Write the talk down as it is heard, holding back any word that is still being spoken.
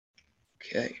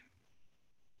Okay.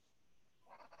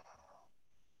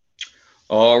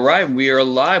 All right, we are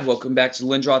live. Welcome back to the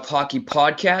Lindroth Hockey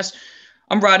Podcast.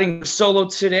 I'm riding solo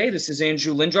today. This is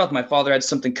Andrew Lindroth. My father had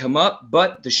something come up,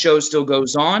 but the show still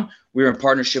goes on. We're in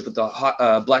partnership with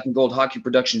the Black and Gold Hockey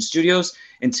Production Studios,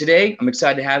 and today I'm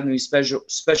excited to have a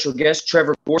special guest,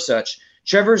 Trevor Gorsuch.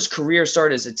 Trevor's career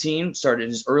started as a teen, started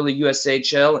his early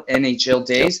USHL, NHL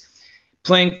days,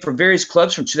 playing for various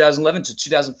clubs from 2011 to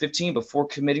 2015 before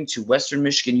committing to Western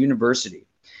Michigan University.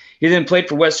 He then played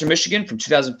for Western Michigan from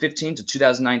 2015 to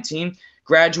 2019,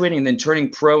 graduating and then turning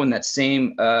pro in that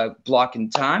same block in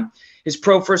time. His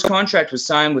pro first contract was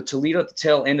signed with Toledo at the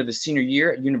tail end of his senior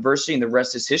year at university, and the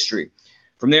rest is history.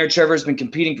 From there, Trevor has been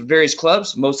competing for various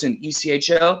clubs, most in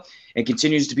ECHL, and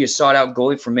continues to be a sought-out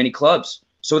goalie for many clubs.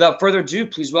 So without further ado,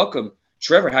 please welcome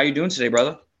Trevor. How are you doing today,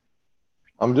 brother?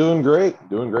 I'm doing great.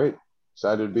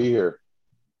 Excited to be here.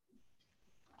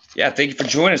 Yeah, thank you for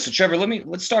joining us. So, Trevor,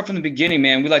 let's start from the beginning,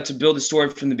 man. We like to build a story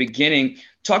from the beginning.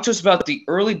 Talk to us about the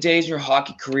early days in your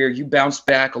hockey career. You bounced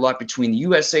back a lot between the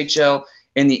USHL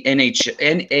and the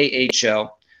NAHL,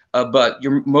 but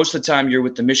most of the time you're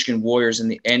with the Michigan Warriors in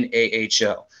the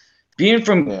NAHL. Being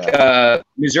from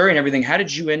Missouri and everything, how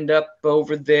did you end up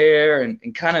over there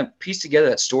and kind of piece together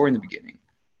that story in the beginning?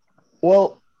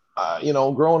 Well,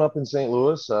 growing up in St.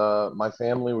 Louis, my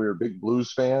family, we were big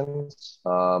Blues fans.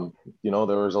 There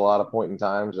was a lot of point in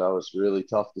times I was really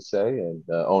tough to say and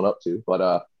own up to.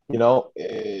 But,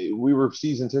 we were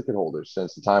season ticket holders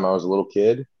since the time I was a little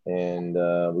kid. And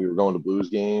we were going to Blues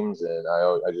games, and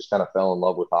I just kind of fell in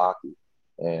love with hockey.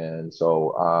 And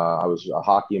so I was a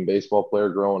hockey and baseball player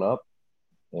growing up,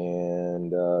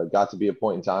 and got to be a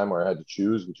point in time where I had to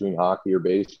choose between hockey or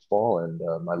baseball. And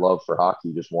my love for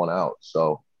hockey just won out.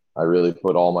 So I really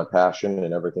put all my passion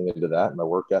and everything into that, my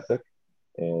work ethic,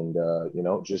 and,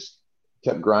 just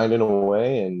kept grinding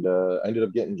away, and ended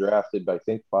up getting drafted, by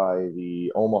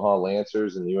the Omaha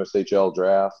Lancers in the USHL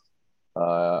draft.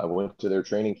 I went to their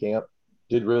training camp,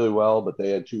 did really well, but they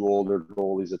had two older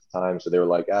goalies at the time. So they were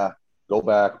like, go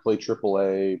back, play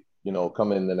AAA,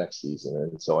 come in the next season.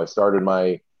 And so I started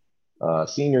my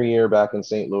senior year back in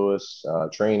St. Louis,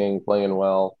 training, playing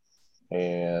well.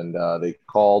 And they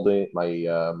called it,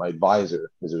 my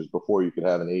advisor, because it was before you could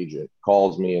have an agent,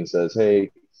 calls me and says,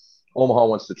 "Hey, Omaha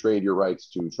wants to trade your rights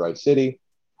to Tri-City,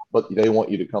 but they want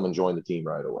you to come and join the team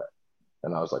right away."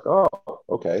 And I was like, "Oh,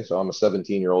 okay." So I'm a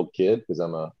 17-year-old kid, because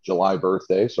I'm a July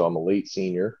birthday, so I'm a late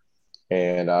senior.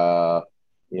 And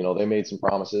they made some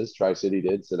promises.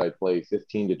 Tri-City said I'd play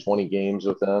 15 to 20 games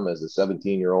with them as a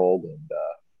 17-year-old, and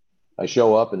I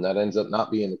show up, and that ends up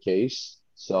not being the case.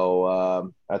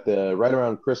 So right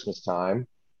around Christmas time,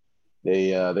 they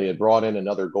had brought in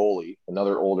another goalie,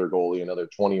 another older goalie, another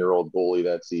 20-year-old goalie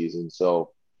that season. So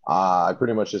I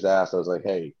pretty much just asked, I was like,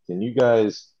 "Hey, can you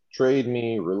guys trade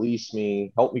me, release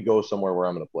me, help me go somewhere where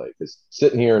I'm going to play? Because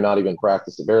sitting here, not even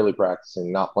practicing, barely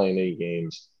practicing, not playing any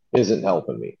games isn't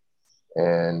helping me."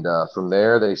 And from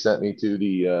there, they sent me to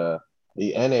the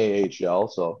NAHL.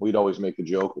 So we'd always make the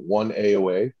joke, 1A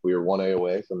away. We were 1A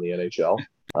away from the NHL.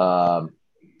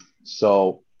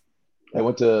 So I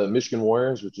went to Michigan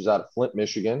Warriors, which is out of Flint,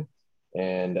 Michigan,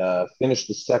 and finished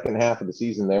the second half of the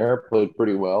season there. Played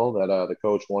pretty well. That the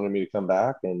coach wanted me to come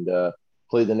back and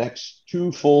play the next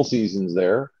two full seasons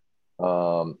there.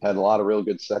 Had a lot of real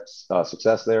good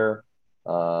success there.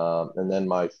 And then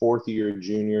my fourth year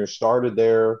junior started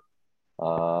there.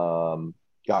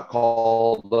 Got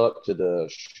called up to the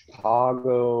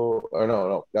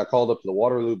got called up to the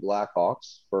Waterloo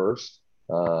Blackhawks first.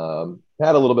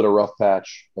 Had a little bit of rough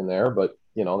patch in there, but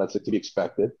that's to be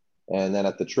expected. And then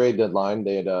at the trade deadline,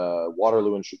 they had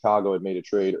Waterloo and Chicago had made a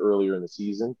trade earlier in the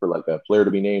season for like a player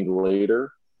to be named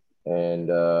later.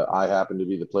 And I happened to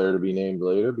be the player to be named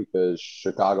later because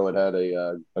Chicago had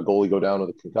a goalie go down with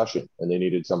a concussion, and they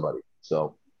needed somebody.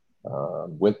 So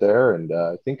went there, and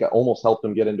I think I almost helped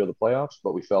them get into the playoffs,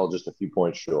 but we fell just a few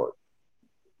points short.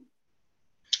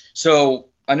 So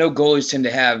I know goalies tend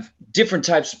to have different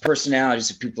types of personalities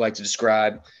that people like to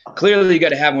describe. Clearly, you got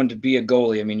to have one to be a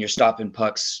goalie. I mean, you're stopping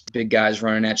pucks, big guys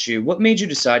running at you. What made you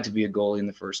decide to be a goalie in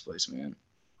the first place, man?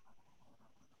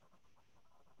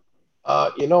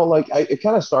 It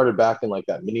kind of started back in like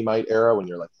that mini mite era when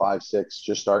you're like 5'6",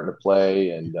 just starting to play.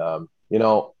 And,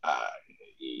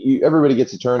 everybody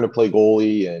gets a turn to play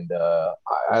goalie. And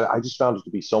I just found it to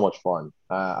be so much fun.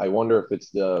 I wonder if it's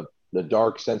the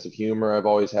dark sense of humor I've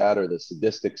always had, or the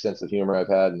sadistic sense of humor I've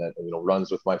had, and that,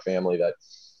 runs with my family, that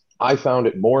I found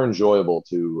it more enjoyable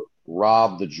to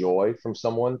rob the joy from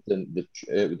someone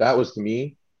that was, to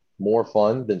me, more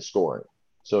fun than scoring.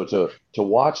 So to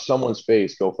watch someone's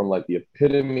face go from like the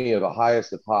epitome of the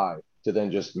highest of high to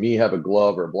then just me have a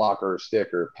glove or a blocker or a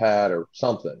stick or a pad or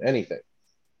something, anything,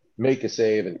 make a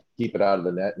save and keep it out of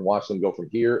the net and watch them go from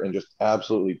here and just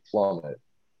absolutely plummet.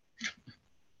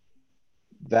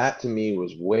 That to me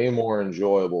was way more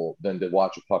enjoyable than to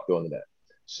watch a puck go in the net.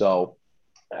 So,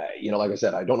 like I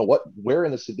said, I don't know where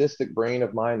in the sadistic brain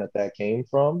of mine that came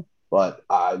from, but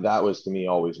that was to me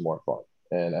always more fun.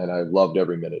 And I loved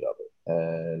every minute of it.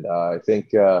 And I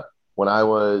think when I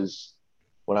was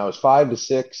 5 to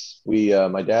 6,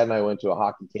 my dad and I went to a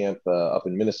hockey camp up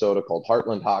in Minnesota called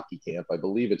Heartland Hockey Camp. I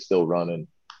believe it's still running.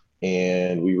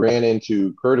 And we ran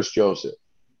into Curtis Joseph.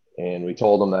 And we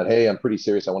told him that, hey, I'm pretty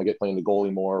serious. I want to get playing the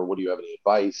goalie more. What do you have any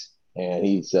advice? And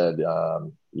he said,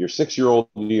 your 6-year-old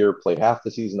year, play half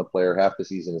the season a player, half the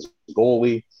season as a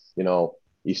goalie.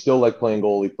 You still like playing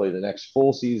goalie, play the next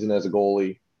full season as a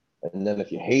goalie. And then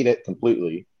if you hate it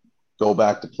completely, go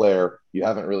back to player. You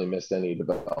haven't really missed any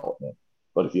development.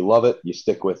 But if you love it, you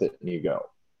stick with it and you go.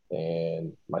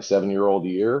 And my 7-year-old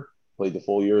year, played the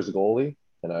full year as a goalie,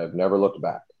 and I've never looked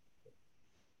back.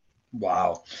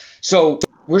 Wow. So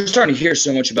we're starting to hear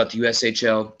so much about the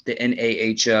USHL, the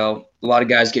NAHL. A lot of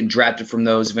guys getting drafted from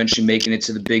those, eventually making it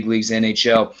to the big leagues,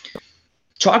 NHL.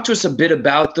 Talk to us a bit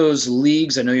about those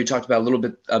leagues. I know you talked about a little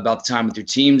bit about the time with your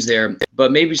teams there,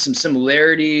 but maybe some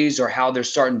similarities or how they're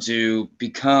starting to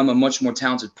become a much more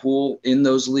talented pool in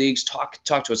those leagues. Talk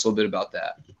to us a little bit about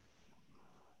that.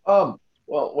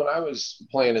 Well, when I was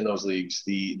playing in those leagues,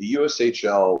 the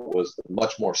USHL was a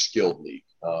much more skilled league.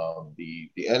 The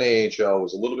NAHL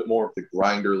was a little bit more of the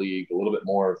grinder league, a little bit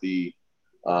more of the,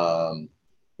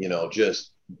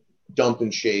 just dump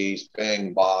and chase,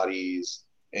 bang bodies.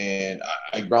 And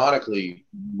ironically,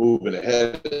 moving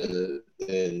ahead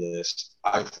in this,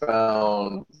 I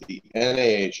found the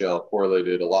NAHL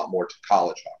correlated a lot more to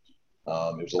college hockey.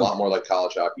 It was a lot more like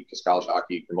college hockey because college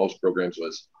hockey for most programs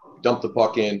was dump the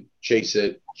puck in, chase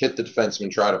it, hit the defenseman,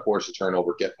 try to force a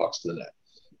turnover, get pucks to the net.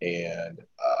 And,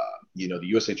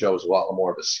 the USHL was a lot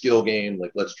more of a skill game.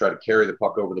 Like, let's try to carry the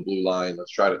puck over the blue line.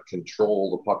 Let's try to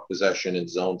control the puck possession in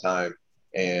zone time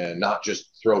and not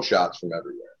just throw shots from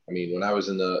everywhere. I mean, when I was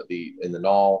in the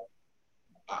null,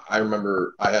 I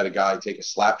remember I had a guy take a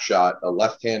slap shot, a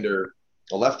left-handed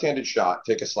shot,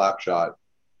 take a slap shot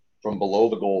from below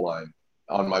the goal line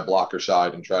on my blocker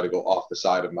side and try to go off the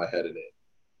side of my head and in.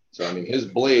 So, I mean, his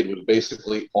blade was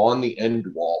basically on the end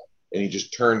wall, and he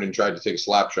just turned and tried to take a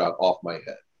slap shot off my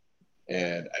head.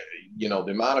 And, the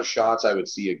amount of shots I would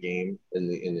see a game in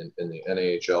the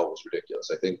NAHL was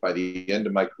ridiculous. I think by the end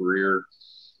of my career,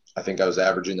 I think I was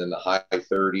averaging in the high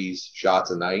 30s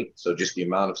shots a night. So just the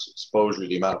amount of exposure,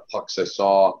 the amount of pucks I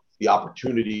saw, the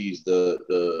opportunities,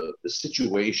 the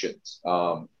situations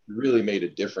really made a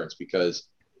difference because,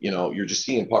 you're just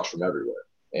seeing pucks from everywhere.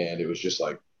 And it was just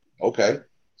like, okay.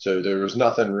 So there was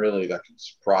nothing really that could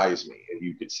surprise me, if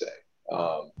you could say.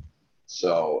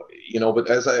 But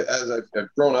as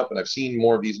I've grown up and I've seen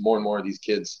more and more of these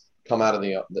kids come out of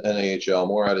the NAHL,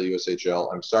 more out of the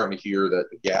USHL, I'm starting to hear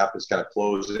that the gap is kind of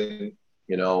closing.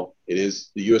 The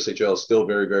USHL is still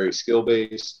very, very skill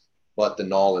based, but the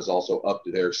NAHL is also up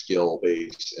to their skill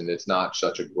base, and it's not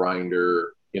such a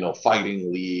grinder,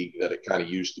 fighting league that it kind of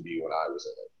used to be when I was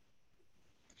in it.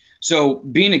 So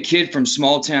being a kid from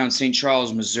small town St.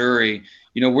 Charles, Missouri,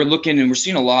 we're looking and we're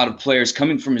seeing a lot of players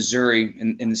coming from Missouri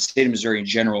and in the state of Missouri in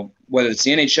general, whether it's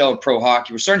the NHL or pro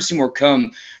hockey. We're starting to see more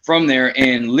come from there.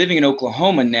 And living in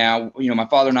Oklahoma now, my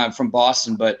father and I are from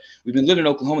Boston, but we've been living in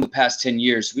Oklahoma the past 10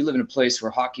 years. We live in a place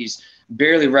where hockey's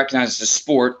barely recognized as a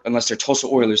sport unless they're a Tulsa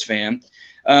Oilers fan.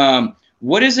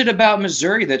 What is it about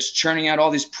Missouri that's churning out all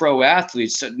these pro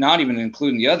athletes, not even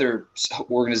including the other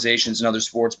organizations and other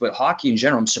sports, but hockey in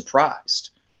general? I'm surprised.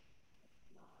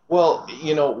 Well,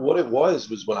 what it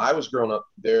was when I was growing up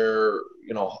there,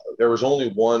 there was only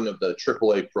one of the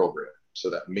AAA program. So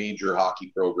that major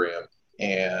hockey program.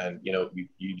 And,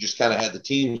 you just kind of had the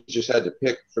teams just had to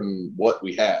pick from what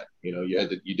we had.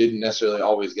 You didn't necessarily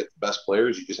always get the best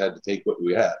players. You just had to take what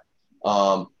we had.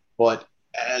 But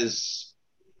as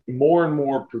more and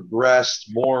more progressed,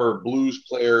 more Blues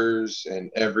players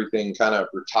and everything kind of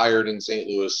retired in St.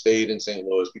 Louis, stayed in St.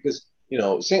 Louis because,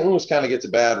 St. Louis kind of gets a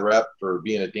bad rep for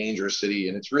being a dangerous city,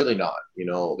 and it's really not.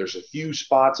 There's a few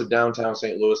spots of downtown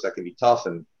St. Louis that can be tough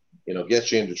and,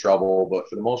 get you into trouble. But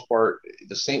for the most part,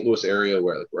 the St. Louis area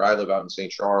where I live out in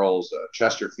St. Charles,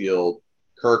 Chesterfield,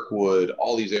 Kirkwood,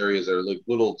 all these areas that are like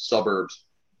little suburbs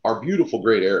are beautiful,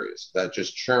 great areas that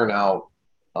just churn out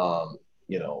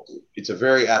it's a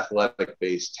very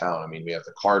athletic-based town. I mean, we have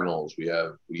the Cardinals. We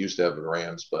used to have the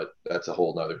Rams, but that's a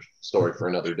whole nother story for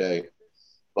another day.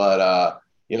 But,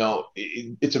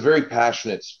 it's a very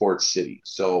passionate sports city.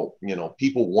 So,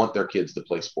 people want their kids to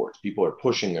play sports. People are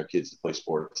pushing their kids to play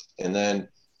sports. And then,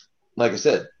 like I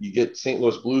said, you get St.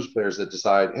 Louis Blues players that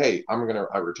decide, hey, I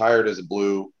retired as a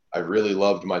Blue. I really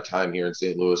loved my time here in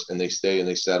St. Louis, and they stay and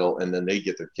they settle, and then they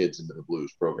get their kids into the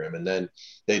Blues program. And then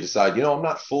they decide, I'm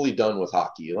not fully done with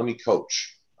hockey. Let me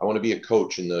coach. I want to be a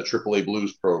coach in the AAA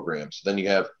Blues program. So then you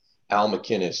have Al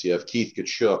McInnes, you have Keith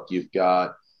Kachuk, you've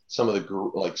got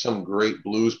some great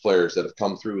Blues players that have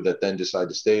come through that then decide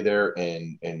to stay there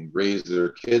and raise their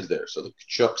kids there. So the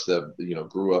Kachuks that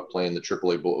grew up playing the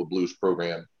AAA Blues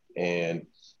program, and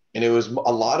it was a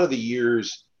lot of the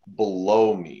years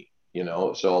below me.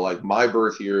 So like my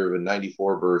birth year, the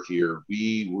 94 birth year,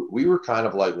 we were kind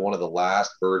of like one of the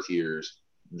last birth years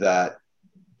that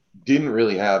didn't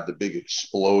really have the big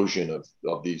explosion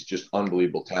of these just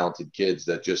unbelievable talented kids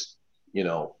that just,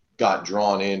 got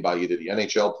drawn in by either the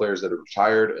NHL players that are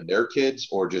retired and their kids,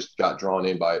 or just got drawn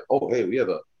in by, oh, hey, we have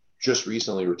a just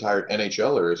recently retired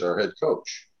NHLer as our head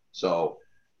coach. So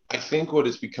I think what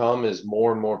it's become is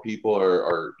more and more people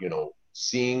are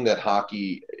seeing that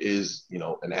hockey is,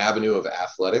 an avenue of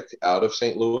athletic out of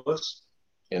St. Louis,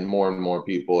 and more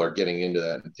people are getting into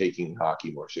that and taking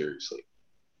hockey more seriously.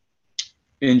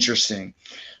 Interesting.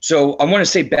 So I want to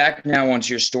say back now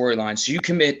onto your storyline. So you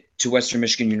commit to Western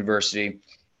Michigan University.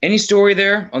 Any story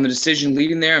there on the decision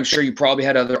leaving there? I'm sure you probably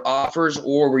had other offers,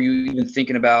 or were you even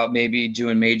thinking about maybe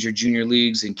doing major junior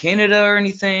leagues in Canada or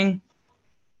anything?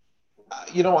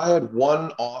 I had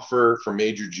one offer for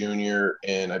major junior,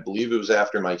 and I believe it was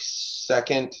after my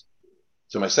second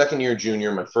year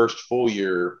junior, my first full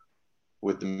year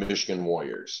with the Michigan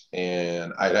Warriors.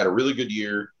 And I had a really good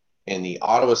year, and the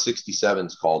Ottawa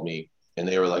 67s called me, and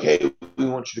they were like, hey, we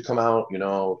want you to come out,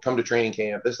 come to training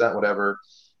camp, this, that, whatever.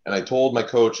 And I told my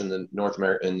coach in the North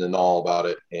America, in the NAL, about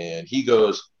it, and he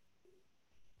was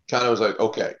like,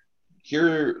 okay,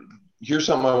 here's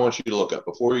something I want you to look up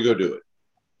before you go do it.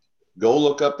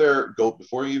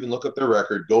 Before you even look up their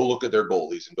record, go look at their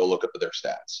goalies and go look up at their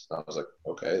stats. And I was like,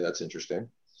 okay, that's interesting.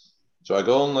 So I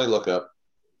go and I look up.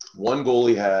 One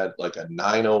goalie had like a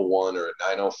 901 or a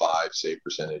 905 save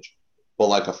percentage, but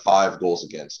like a 5 goals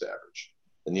against average.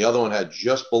 And the other one had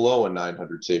just below a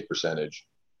 900 save percentage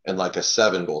and like a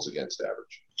 7 goals against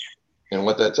average. And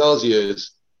what that tells you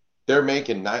is they're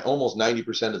making almost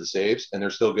 90% of the saves, and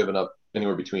they're still giving up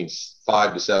anywhere between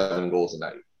 5 to 7 goals a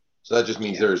night. So that just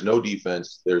means there's no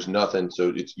defense, there's nothing.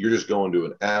 So you're just going to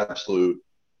an absolute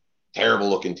terrible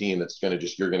looking team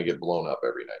you're going to get blown up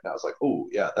every night. And I was like, oh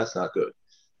yeah, that's not good.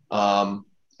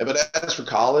 But as for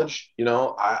college,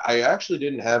 I actually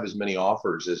didn't have as many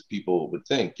offers as people would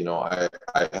think. I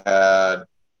had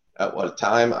at what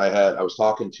time I was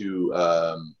talking to,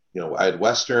 I had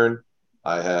Western,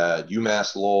 I had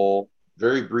UMass Lowell,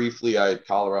 very briefly I had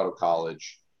Colorado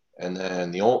College. And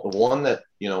then the one that,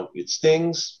 it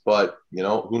stings, but,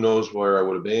 who knows where I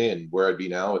would have been and where I'd be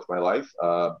now with my life.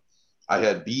 I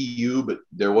had BU, but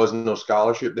there wasn't no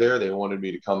scholarship there. They wanted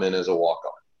me to come in as a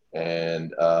walk-on.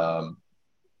 And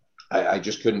I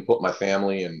just couldn't put my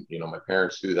family and, my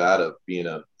parents through that of being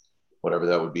whatever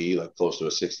that would be, like close to a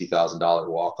 $60,000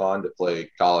 walk-on to play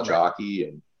college hockey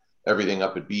and everything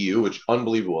up at BU, which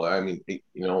unbelievable. I mean,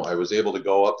 I was able to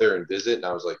go up there and visit, and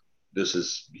I was like, this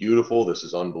is beautiful. This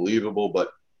is unbelievable.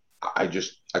 But I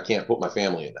can't put my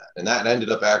family in that. And that ended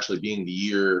up actually being the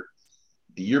year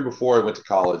before I went to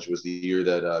college was the year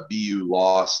that BU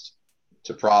lost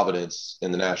to Providence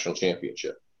in the national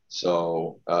championship.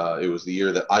 So it was the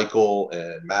year that Eichel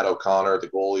and Matt O'Connor, the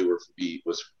goalie,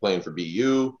 was playing for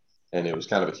BU, and it was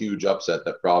kind of a huge upset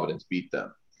that Providence beat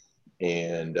them.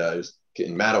 And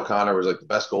Matt O'Connor was like the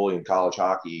best goalie in college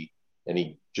hockey, and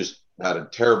he just had a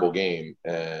terrible game.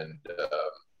 And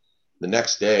the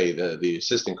next day, the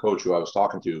assistant coach who I was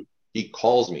talking to, he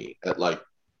calls me at like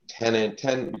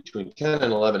between 10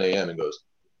 and 11 a.m. and goes,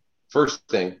 first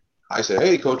thing, I say,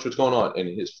 hey, coach, what's going on? And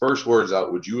his first words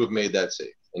out, would you have made that save?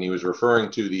 And he was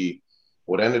referring to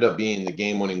what ended up being the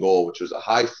game-winning goal, which was a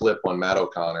high flip on Matt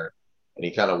O'Connor. And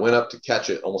he kind of went up to catch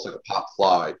it almost like a pop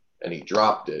fly, and he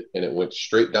dropped it, and it went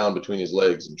straight down between his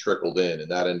legs and trickled in, and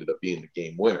that ended up being the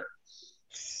game winner.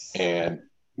 And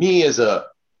me as a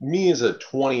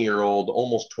 20-year-old,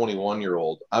 almost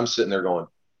 21-year-old, I'm sitting there going,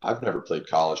 I've never played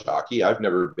college hockey. I've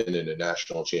never been in a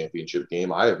national championship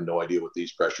game. I have no idea what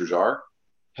these pressures are.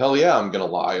 Hell yeah, I'm going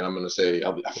to lie, and I'm going to say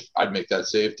I'd make that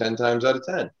save 10 times out of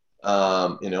 10. And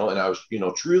I was,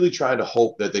 truly trying to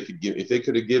hope that if they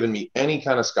could have given me any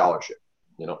kind of scholarship,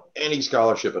 any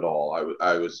scholarship at all,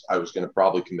 I was going to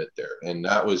probably commit there. And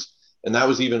that was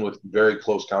even with very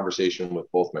close conversation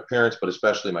with both my parents, but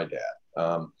especially my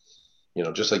dad.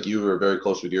 just like you were very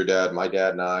close with your dad, my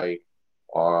dad and I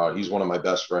are, he's one of my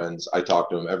best friends. I talk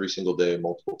to him every single day,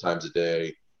 multiple times a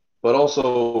day. But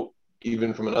also,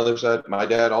 even from another side, my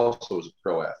dad also was a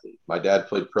pro athlete. My dad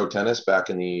played pro tennis back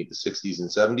in the 60s and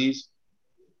 70s.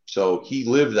 So he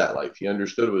lived that life. He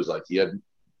understood what it was like. He had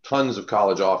tons of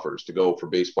college offers to go for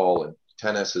baseball, and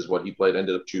tennis is what he played,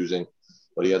 ended up choosing.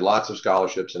 But he had lots of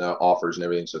scholarships and offers and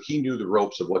everything. So he knew the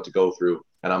ropes of what to go through.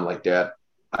 And I'm like, Dad,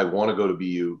 I want to go to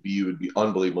BU. BU would be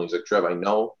unbelievable. He's like, Trev, I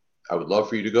know. I would love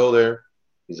for you to go there.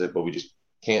 He's like, but we just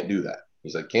can't do that.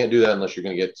 He's like, can't do that unless you're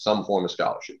going to get some form of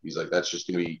scholarship. He's like, that's just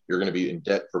going to be, you're going to be in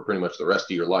debt for pretty much the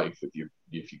rest of your life if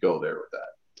you go there with that.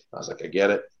 I was like, I get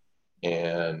it.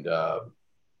 And,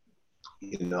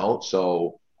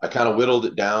 so I kind of whittled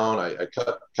it down. I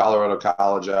cut Colorado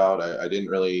College out. I didn't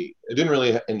really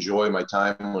enjoy my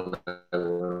time when I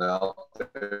went out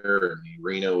there. And the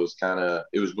arena was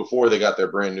it was before they got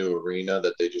their brand new arena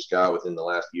that they just got within the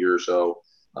last year or so.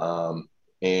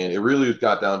 And it really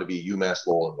got down to be UMass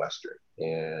Lowell and Western.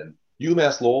 And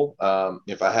UMass Lowell,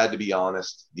 if I had to be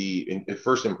honest,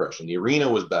 first impression, the arena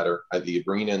was better. The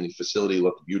arena and the facility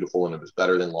looked beautiful, and it was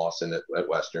better than Lawson at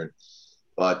Western.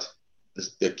 But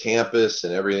the campus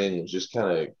and everything was just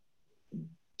kind of,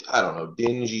 I don't know,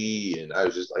 dingy. And I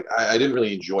was just like, I didn't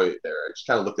really enjoy it there. I just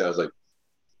kind of looked at it, I was like,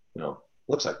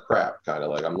 looks like crap. Kind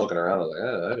of like, I'm looking around, I was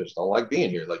like, I just don't like being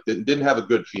here. Like, didn't have a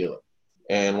good feeling.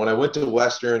 And when I went to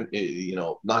Western,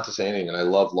 not to say anything, and I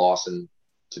love Lawson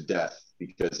to death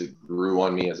because it grew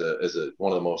on me as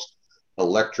one of the most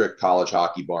electric college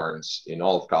hockey barns in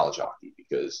all of college hockey,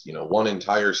 because, one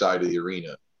entire side of the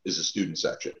arena is a student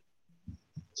section.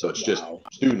 So it's just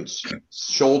students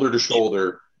shoulder to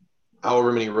shoulder,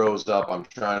 however many rows up. I'm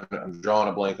drawing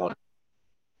a blank on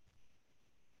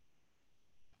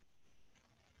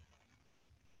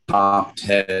top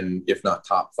 10, if not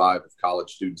top 5 of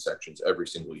college student sections every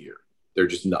single year. They're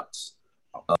just nuts.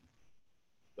 But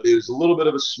it was a little bit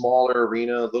of a smaller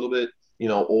arena, a little bit,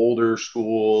 older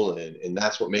school. And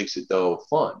that's what makes it, though,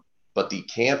 fun. But the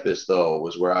campus, though,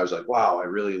 was where I was like, wow, I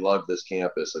really love this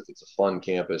campus. Like, it's a fun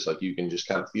campus. Like, you can just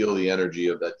kind of feel the energy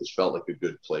of that. This felt like a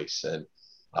good place. And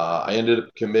I ended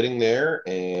up committing there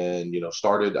and,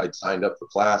 I'd signed up for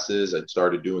classes. I'd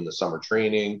started doing the summer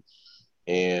training.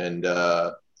 And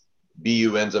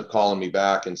BU ends up calling me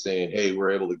back and saying, hey,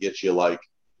 we're able to get you like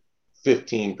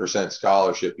 15%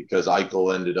 scholarship because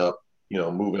Eichel ended up,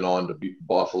 moving on to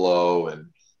Buffalo and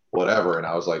whatever. And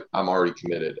I was like, I'm already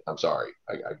committed. I'm sorry.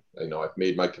 I know I've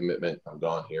made my commitment. I'm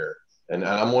gone here. And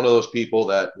I'm one of those people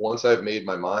that once I've made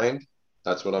my mind,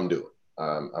 that's what I'm doing.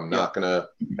 I'm not I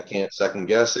can't second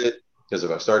guess it, because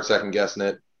if I start second guessing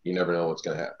it, you never know what's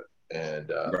going to happen.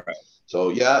 And Right. so,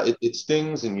 yeah, it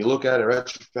stings, and you look at it in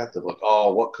retrospective, like,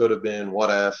 oh, what could have been, what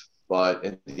if? But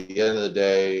at the end of the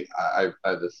day,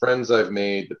 the friends I've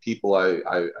made, the people I've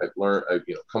learned, I've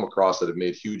come across that have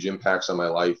made huge impacts on my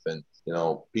life, and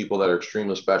people that are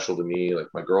extremely special to me, like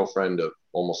my girlfriend of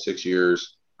almost 6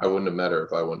 years. I wouldn't have met her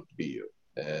if I wouldn't be you.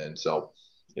 And so,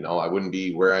 I wouldn't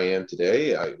be where I am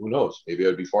today. Who knows? Maybe I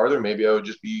would be farther. Maybe I would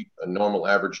just be a normal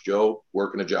average Joe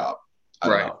working a job. I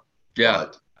don't know. Yeah.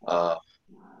 But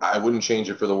I wouldn't change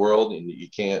it for the world. And you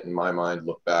can't, in my mind,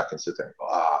 look back and sit there and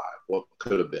go, what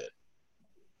could have been.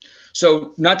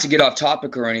 So, not to get off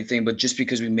topic or anything, but just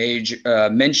because we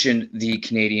mentioned the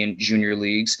Canadian Junior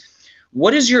Leagues,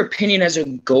 what is your opinion as a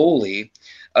goalie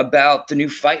about the new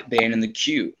fight ban in the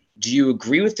queue? Do you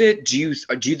agree with it? Do you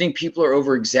think people are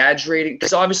over exaggerating?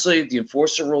 Because obviously the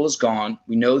enforcer role is gone.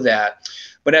 We know that.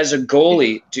 But as a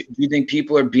goalie, do you think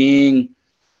people are being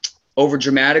over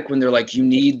dramatic when they're like, you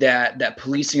need that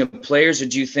policing of players? Or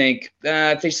do you think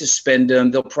if they suspend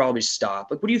them, they'll probably stop?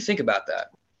 Like, what do you think about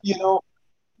that? It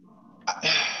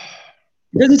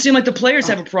doesn't seem like the players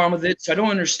have a problem with it, so I don't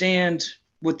understand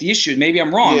what the issue is. Maybe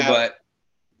I'm wrong, but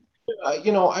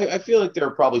I feel like there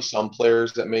are probably some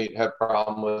players that may have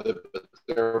problem with it, but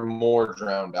they're more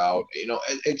drowned out.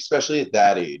 Especially at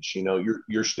that age.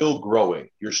 You're still growing.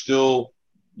 You're still,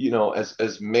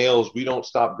 as males, we don't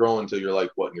stop growing until you're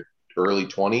like in your early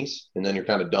 20s, and then you're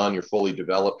kind of done. You're fully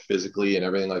developed physically and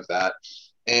everything like that.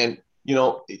 And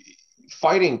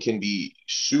fighting can be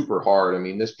super hard. I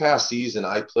mean, this past season,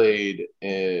 I played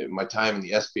my time in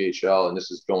the SPHL, and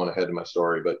this is going ahead of my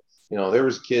story, but there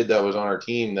was a kid that was on our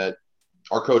team that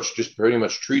our coach just pretty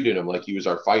much treated him like he was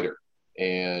our fighter.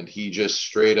 And he just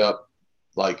straight up,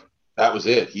 like, that was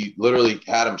it. He literally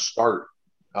had him start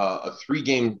a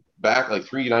 3-game back, like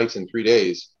 3 nights and 3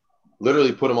 days,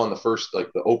 literally put him on the first, like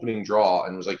the opening draw,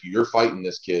 and was like, you're fighting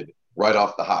this kid right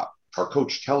off the hop. Our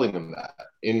coach telling him that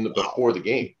before the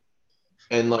game.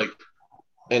 And like,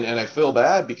 and I feel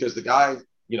bad because the guy,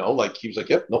 like he was like,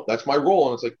 yep, nope, that's my role.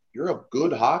 And it's like, you're a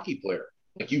good hockey player.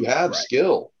 Like you have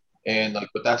skill. And like,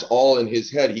 but that's all in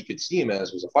his head. He could see him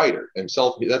as was a fighter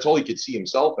himself. That's all he could see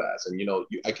himself as. And,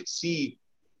 I could see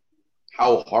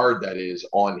how hard that is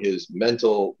on his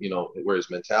mental, where his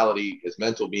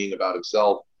mental being about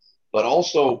himself, but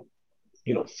also,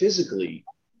 physically.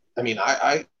 I mean,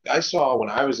 I saw when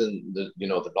I was in the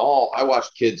Knoll, I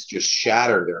watched kids just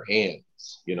shatter their hands,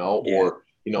 or,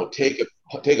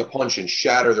 take a punch and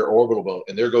shatter their orbital bone,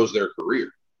 and there goes their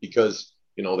career because,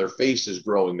 their face is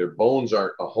growing, their bones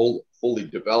aren't fully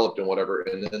developed and whatever.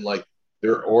 And then like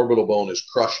their orbital bone is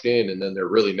crushed in, and then they're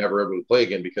really never able to play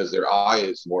again because their eye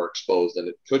is more exposed than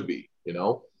it could be,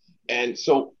 And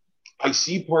so I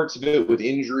see parts of it with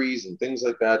injuries and things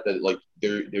like that, like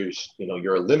there's,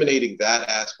 you're eliminating that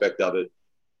aspect of it.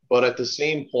 But at the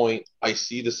same point, I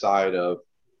see the side of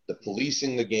the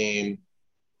policing the game,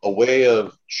 a way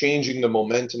of changing the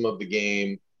momentum of the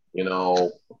game.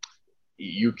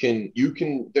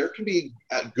 There can be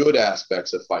good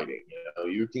aspects of fighting.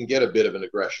 You can get a bit of an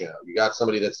aggression out. You got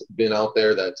somebody that's been out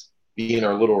there that's being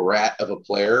our little rat of a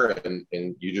player,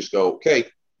 and you just go, okay,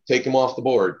 take him off the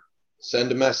board,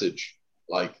 send a message.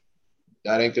 Like,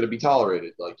 that ain't going to be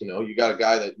tolerated. Like, you got a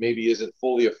guy that maybe isn't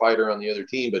fully a fighter on the other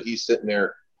team, but he's sitting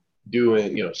there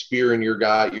doing, spearing your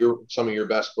guy, some of your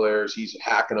best players. He's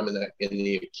hacking them in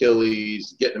the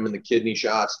Achilles, getting them in the kidney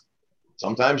shots.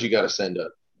 Sometimes you got to send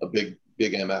a big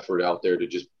effort out there to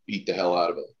just beat the hell out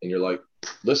of it. And you're like,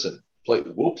 listen,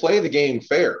 we'll play the game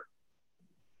fair.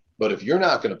 But if you're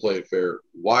not going to play it fair,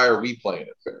 why are we playing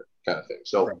it fair, kind of thing?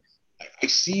 So I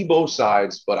see both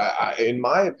sides, but I in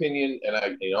my opinion, and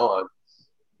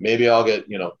maybe I'll get,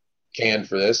 canned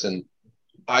for this. And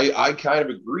I kind of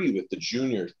agree with the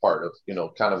juniors part of,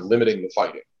 kind of limiting the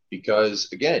fighting, because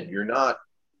again, you're not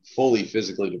fully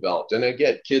physically developed. And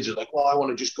again, kids are like, well, I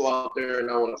want to just go out there and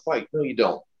I want to fight. No, you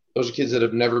don't. Those are kids that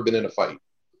have never been in a fight.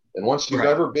 And once you've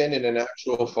ever been in an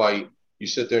actual fight, you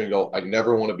sit there and go, I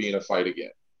never want to be in a fight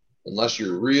again. Unless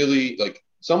you're really like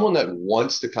someone that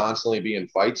wants to constantly be in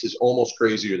fights is almost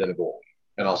crazier than a goalie.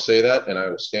 And I'll say that, and I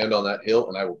will stand on that hill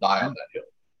and I will die on that hill,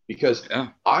 because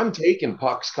I'm taking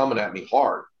pucks coming at me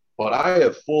hard, but I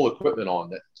have full equipment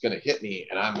on that's going to hit me.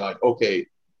 And I'm like, okay,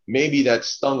 maybe that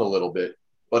stung a little bit,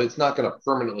 but it's not going to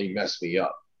permanently mess me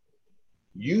up.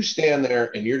 You stand there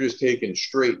and you're just taking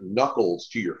straight knuckles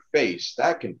to your face.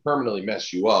 That can permanently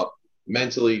mess you up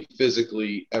mentally,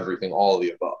 physically, everything, all of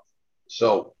the above.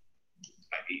 So,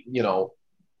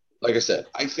 like I said,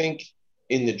 I think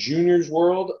in the juniors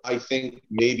world, I think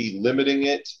maybe limiting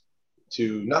it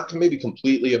to not to maybe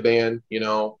completely a ban, you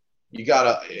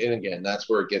gotta, and again, that's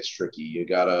where it gets tricky. You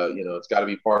gotta, it's gotta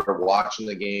be part of watching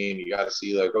the game. You gotta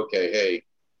see like, okay, hey,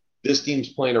 this team's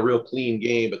playing a real clean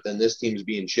game, but then this team's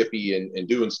being chippy and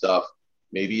doing stuff.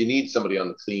 Maybe you need somebody on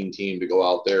the clean team to go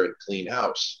out there and clean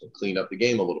house and clean up the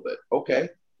game a little bit. Okay.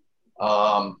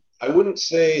 I wouldn't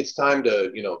say it's time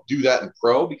to, do that in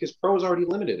pro, because pro has already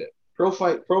limited it. Pro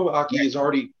hockey is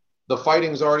already, the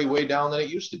fighting's already way down than it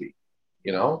used to be,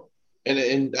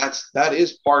 and that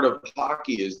is part of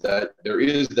hockey, is that there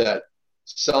is that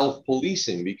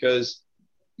self-policing, because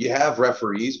you have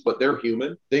referees, but they're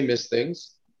human. They miss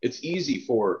things. It's easy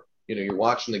for, you're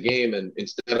watching the game, and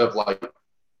instead of like,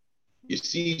 you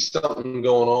see something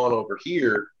going on over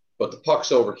here, but the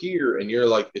puck's over here, and you're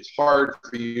like, it's hard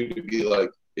for you to be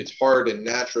like, it's hard and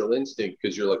natural instinct,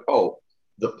 because you're like, oh,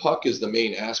 the puck is the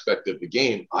main aspect of the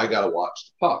game. I got to watch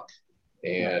the puck.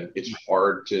 And it's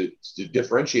hard to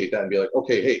differentiate that and be like,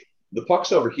 okay, hey, the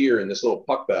puck's over here in this little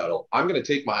puck battle. I'm going to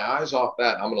take my eyes off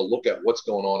that. I'm going to look at what's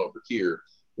going on over here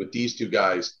with these two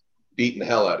guys beating the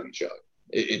hell out of each other.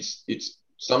 It's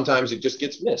sometimes it just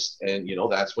gets missed. And,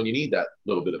 that's when you need that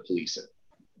little bit of policing.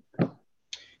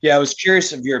 Yeah, I was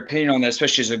curious of your opinion on that,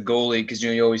 especially as a goalie, because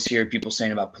you always hear people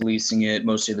saying about policing it.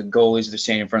 Mostly the goalies, they're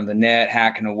staying in front of the net,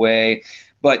 hacking away.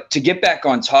 But to get back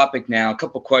on topic now, a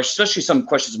couple questions, especially some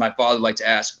questions my father would like to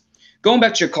ask. Going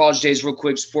back to your college days real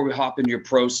quick before we hop into your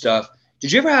pro stuff,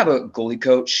 did you ever have a goalie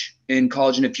coach in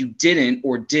college? And if you didn't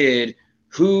or did,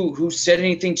 who said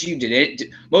anything to you?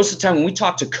 Most of the time when we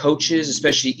talk to coaches,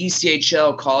 especially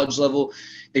ECHL, college level,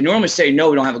 they normally say, no,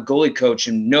 we don't have a goalie coach,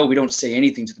 and no, we don't say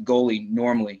anything to the goalie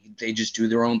normally. They just do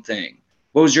their own thing.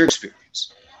 What was your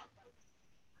experience?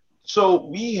 So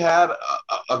we had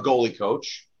a goalie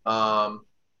coach,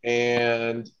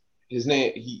 and his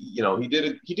name, he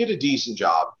did a decent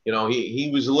job.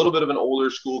 He was a little bit of an older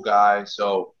school guy,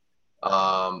 so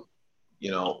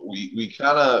we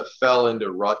kind of fell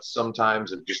into ruts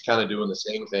sometimes of just kind of doing the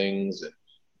same things and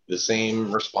the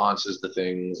same responses to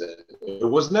things. And it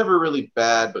was never really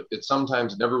bad, but it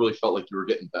sometimes never really felt like you were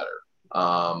getting better.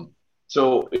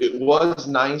 So it was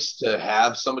nice to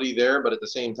have somebody there, but at the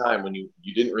same time, when you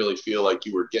didn't really feel like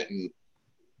you were getting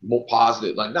more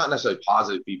positive, like not necessarily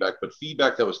positive feedback, but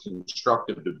feedback that was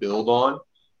constructive to build on,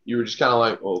 you were just kind of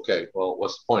like, well, okay, well,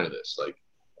 what's the point of this? Like,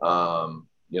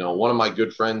 one of my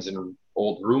good friends and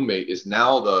old roommate is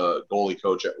now the goalie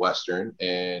coach at Western,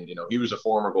 and he was a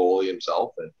former goalie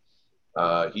himself, and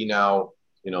he now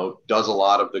does a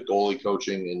lot of the goalie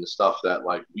coaching and the stuff that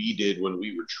like we did when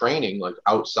we were training, like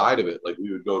outside of it. Like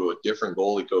we would go to a different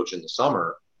goalie coach in the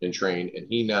summer and train, and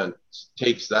he now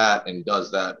takes that and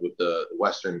does that with the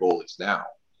Western goalies now.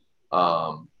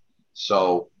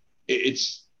 So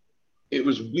it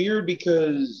was weird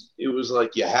because it was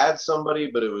like you had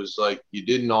somebody, but it was like you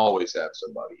didn't always have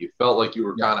somebody. You felt like you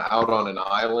were kind of out on an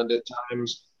island at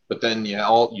times, but then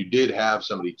you did have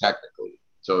somebody technically.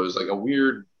 So it was like a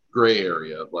weird gray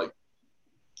area of like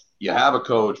you have a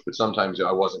coach, but sometimes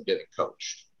I wasn't getting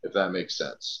coached, if that makes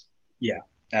sense. Yeah,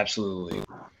 absolutely.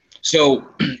 So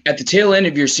at the tail end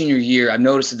of your senior year, I've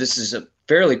noticed that this is a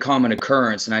fairly common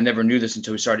occurrence, and I never knew this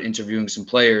until we started interviewing some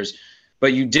players.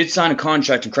 But you did sign a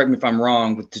contract, and correct me if I'm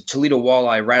wrong, with the Toledo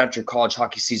Walleye right after your college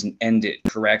hockey season ended,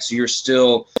 correct? So you're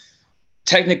still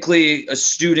technically a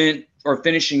student or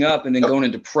finishing up and then going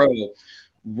into pro.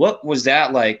 What was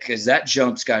that like? Because that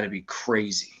jump's got to be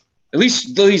crazy. At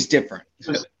least different.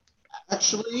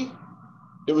 Actually,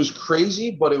 it was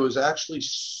crazy, but it was actually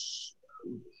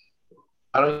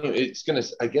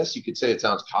I guess you could say it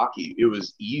sounds cocky. It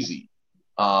was easy,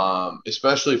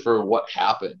 especially for what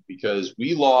happened, because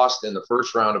we lost in the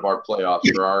first round of our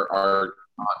playoffs for our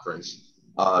conference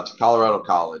to Colorado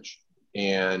College.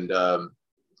 And I'm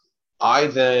not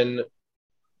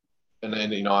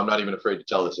even afraid to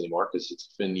tell this anymore because it's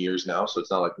been years now, so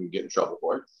it's not like we can get in trouble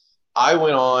for it. I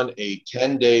went on a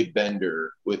 10-day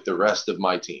bender with the rest of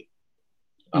my team.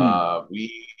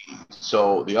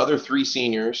 So the other three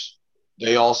seniors,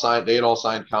 they had all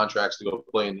signed contracts to go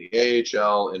play in the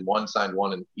AHL, and one signed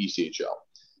one in the ECHL.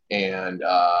 And,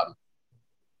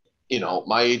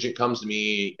 my agent comes to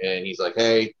me and he's like,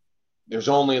 hey, there's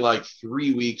only like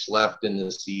 3 weeks left in the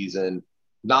season.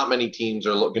 Not many teams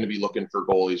are going to be looking for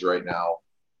goalies right now.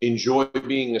 Enjoy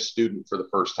being a student for the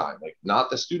first time. Like,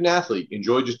 not the student athlete.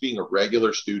 Enjoy just being a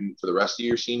regular student for the rest of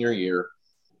your senior year,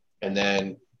 and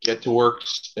then get to work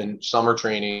in summer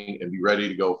training and be ready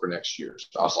to go for next year.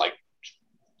 So I was like,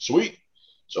 sweet.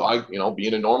 So I,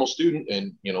 being a normal student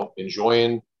and,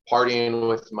 enjoying partying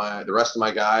with the rest of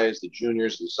my guys, the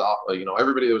juniors, the sophomore,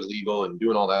 everybody that was legal and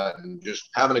doing all that and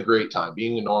just having a great time,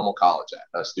 being a normal college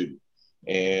student.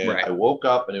 And right. I woke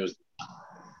up and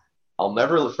I'll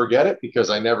never forget it because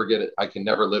I never get it. I can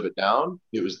never live it down.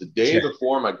 It was the day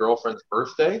before my girlfriend's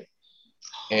birthday.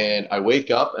 And I wake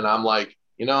up and I'm like,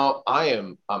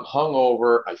 I'm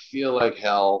hungover. I feel like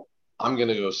hell. I'm going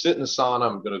to go sit in the sauna.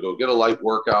 I'm going to go get a light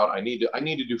workout. I need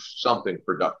to do something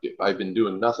productive. I've been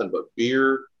doing nothing but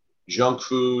beer, junk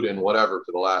food, and whatever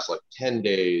for the last like 10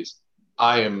 days.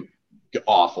 I am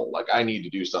awful. Like, I need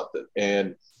to do something.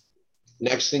 And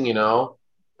next thing you know,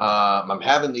 I'm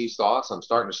having these thoughts. I'm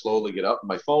starting to slowly get up.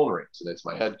 My phone rings, and it's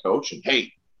my head coach. And,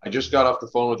 hey, I just got off the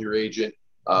phone with your agent.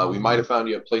 We might have found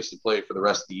you a place to play for the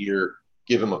rest of the year.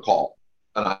 Give him a call.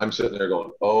 And I'm sitting there going,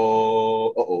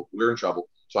 we're in trouble.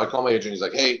 So I call my agent. He's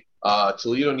like, hey,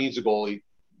 Toledo needs a goalie.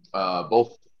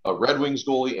 Both a Red Wings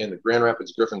goalie and the Grand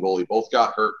Rapids Griffin goalie both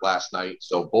got hurt last night.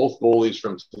 So both goalies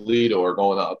from Toledo are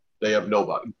going up. They have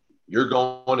nobody. You're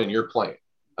going and you're playing.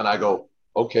 And I go,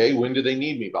 okay, when do they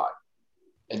need me by?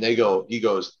 And he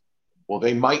goes, well,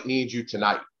 they might need you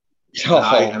tonight.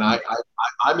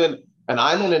 I'm in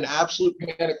an absolute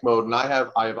panic mode, and I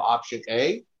have option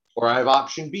A or I have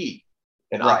option B.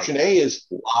 And right. Option A is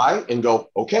lie and go,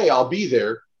 okay, I'll be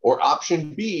there. Or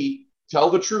option B, tell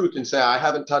the truth and say, I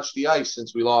haven't touched the ice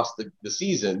since we lost the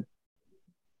season.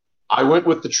 I went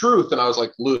with the truth, and I was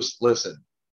like, listen,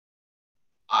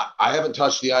 I haven't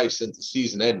touched the ice since the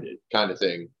season ended, kind of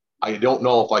thing. I don't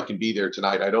know if I can be there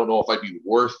tonight. I don't know if I'd be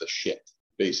worth the shit,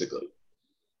 basically.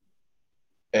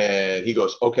 And he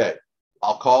goes, okay,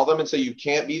 I'll call them and say you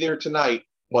can't be there tonight,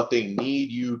 but they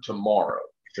need you tomorrow.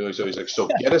 So he's like, so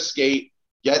get a skate,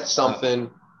 get something,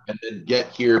 and then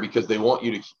get here because they want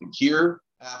you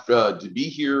to be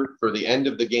here for the end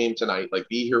of the game tonight, like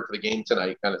be here for the game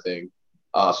tonight kind of thing.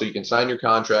 So you can sign your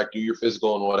contract, do your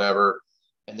physical and whatever,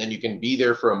 and then you can be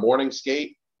there for a morning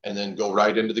skate and then go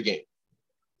right into the game.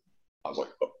 I was like,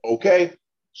 okay.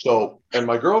 So, and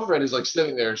my girlfriend is like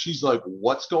sitting there and she's like,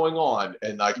 what's going on?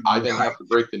 And like, I then have to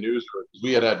break the news for her because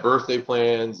we had birthday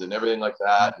plans and everything like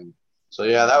that. And so,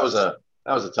 yeah, that was a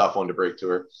tough one to break to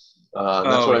her.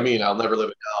 That's what I mean. I'll never live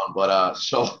it down. But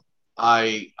so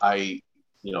I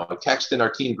text in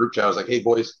our team group chat. I was like, hey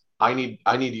boys, I need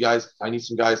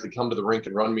some guys to come to the rink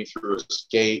and run me through a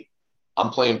skate. I'm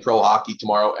playing pro hockey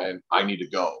tomorrow and I need to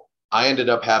go. I ended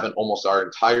up having almost our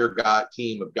entire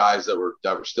team of guys that were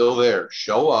still there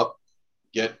show up,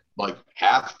 get like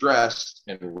half dressed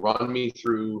and run me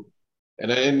through. And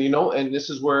this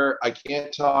is where I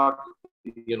can't talk,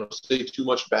 say too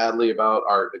much badly about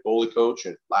the goalie coach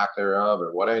and lack thereof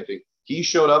or what I think. He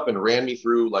showed up and ran me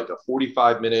through like a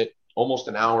 45-minute, almost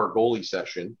an hour goalie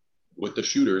session with the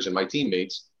shooters and my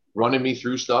teammates, running me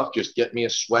through stuff, just get me a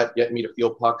sweat, get me to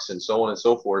feel pucks and so on and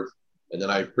so forth. And then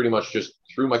I pretty much just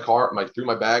threw my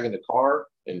bag in the car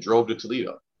and drove to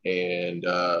Toledo. And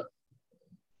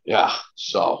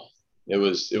so it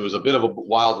was a bit of a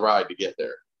wild ride to get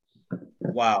there.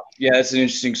 Wow. Yeah, that's an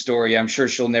interesting story. I'm sure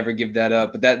she'll never give that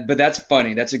up, but that's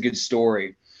funny. That's a good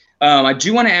story. I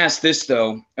do want to ask this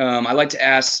though. I like to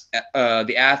ask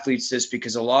the athletes this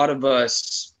because a lot of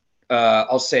us,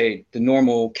 I'll say the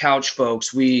normal couch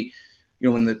folks, when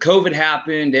the COVID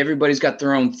happened, everybody's got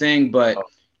their own thing, but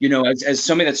as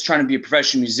somebody that's trying to be a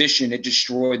professional musician, it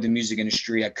destroyed the music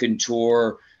industry. I couldn't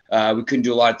tour. We couldn't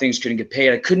do a lot of things, couldn't get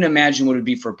paid. I couldn't imagine what it would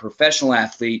be for a professional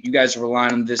athlete. You guys are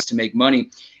relying on this to make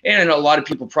money. And a lot of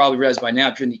people probably realize by now,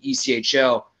 if you're in the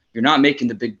ECHL, you're not making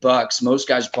the big bucks. Most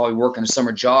guys are probably working a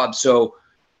summer job. So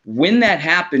when that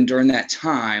happened during that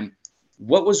time,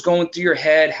 what was going through your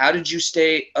head? How did you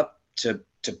stay up to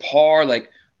par? Like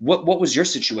what was your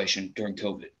situation during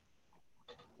COVID?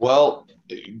 Well,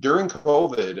 during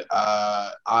COVID,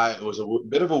 it was a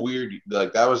bit of a weird,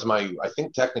 like that was I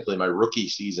think technically my rookie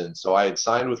season. So I had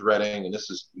signed with Reading, and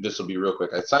this will be real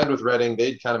quick. I signed with Reading.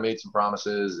 They'd kind of made some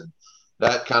promises, and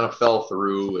that kind of fell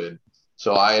through. And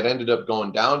so I had ended up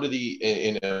going down to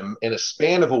in a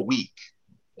span of a week.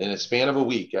 So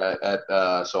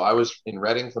I was in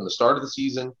Reading from the start of the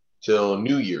season till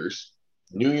New Year's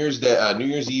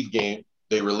Eve game.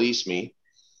 They released me.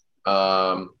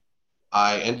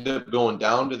 I ended up going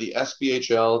down to the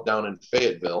SPHL down in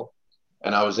Fayetteville,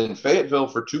 and I was in Fayetteville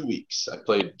for 2 weeks.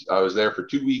 I was there for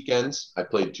 2 weekends. I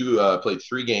played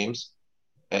 3 games,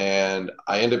 and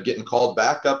I ended up getting called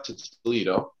back up to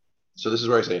Toledo. So this is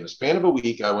where I say in the span of a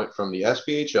week, I went from the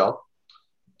SPHL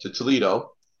to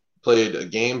Toledo, played a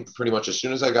game pretty much as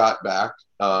soon as I got back,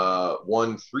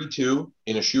 won 3-2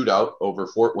 in a shootout over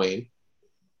Fort Wayne.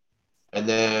 And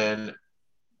then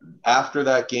after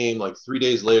that game, like 3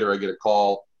 days later, I get a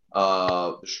call.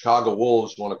 The Chicago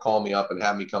Wolves want to call me up and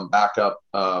have me come back up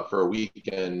for a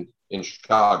weekend in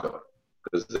Chicago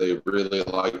because they really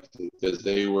liked it because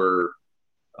they were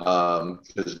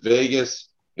because Vegas.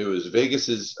 It was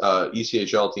Vegas's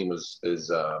ECHL team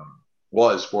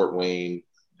was Fort Wayne,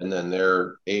 and then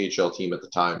their AHL team at the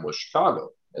time was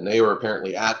Chicago. And they were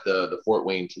apparently at the Fort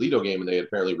Wayne Toledo game, and they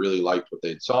apparently really liked what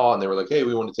they saw. And they were like, hey,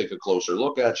 we want to take a closer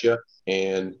look at you.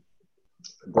 And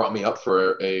brought me up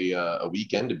for a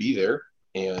weekend to be there.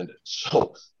 And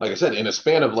so, like I said, in a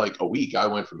span of like a week, I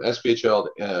went from SPHL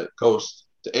to Coast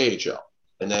to AHL.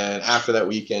 And then after that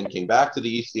weekend, came back to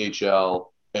the ECHL.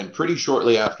 And pretty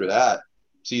shortly after that,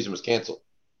 season was canceled.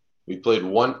 We played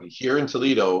here in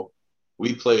Toledo.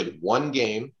 We played one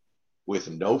game with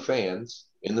no fans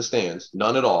in the stands,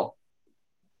 none at all.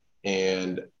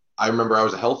 And I remember I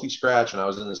was a healthy scratch and I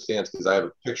was in the stands because I have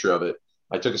a picture of it.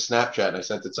 I took a Snapchat and I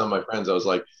sent it to some of my friends. I was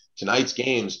like, tonight's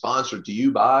game sponsored to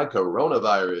you by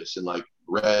coronavirus, and like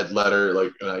red letter,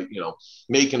 like,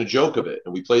 making a joke of it.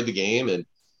 And we played the game, and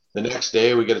the next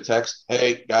day we get a text,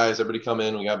 hey guys, everybody come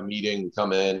in. We have a meeting.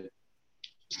 Come in.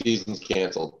 Season's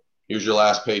canceled. Here's your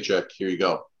last paycheck. Here you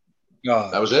go.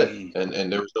 Oh, that was it.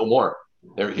 And there was no more.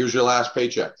 Here's your last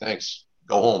paycheck. Thanks.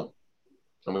 Go home.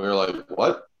 And we were like,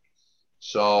 what?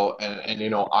 So, and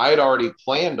I had already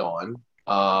planned on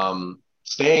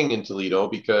staying in Toledo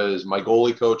because my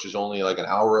goalie coach is only like an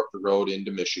hour up the road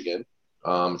into Michigan.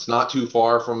 It's not too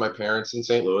far from my parents in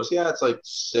St. Louis. Yeah, it's like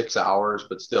 6 hours,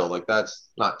 but still, like, that's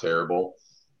not terrible.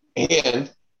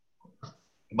 And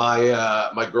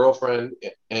my girlfriend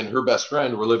and her best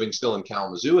friend were living still in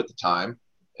Kalamazoo at the time,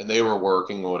 and they were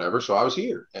working or whatever. So I was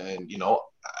here, and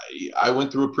I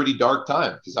went through a pretty dark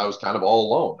time because I was kind of all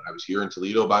alone. I was here in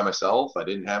Toledo by myself. I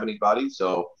didn't have anybody,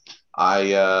 so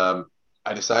I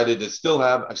decided to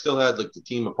I still had like the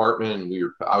team apartment,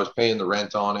 and I was paying the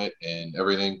rent on it and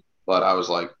everything. But I was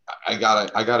like, I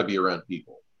gotta be around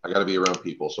people. I gotta be around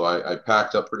people. So I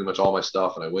packed up pretty much all my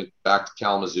stuff, and I went back to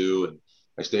Kalamazoo, and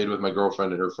I stayed with my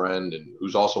girlfriend and her friend, and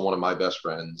who's also one of my best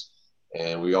friends.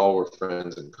 And we all were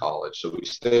friends in college. So we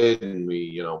stayed, and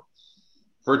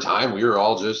for a time we were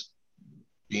all just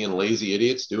being lazy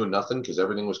idiots, doing nothing because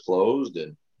everything was closed.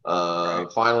 And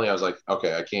Finally, I was like,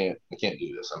 okay, I can't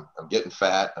do this. I'm getting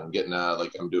fat. I'm getting I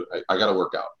got to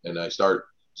work out. And I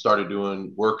started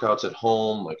doing workouts at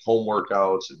home, like home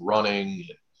workouts and running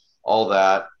and all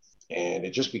that. And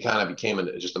it just kind of became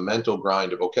just a mental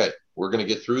grind of, okay, we're going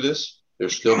to get through this.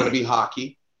 There's still going to be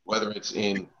hockey, whether it's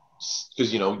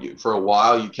because, for a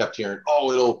while you kept hearing,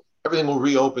 everything will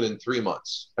reopen in 3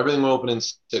 months. Everything will open in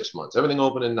 6 months. Everything will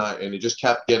open in 9. And it just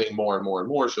kept getting more and more and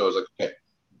more. So I was like, okay,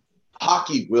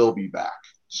 hockey will be back.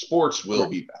 Sports will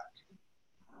be back.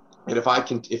 And if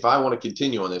I want to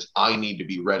continue on this, I need to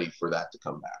be ready for that to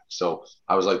come back. So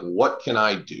I was like, what can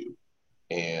I do?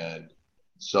 And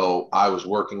so I was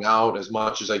working out as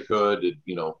much as I could,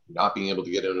 not being able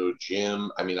to get into a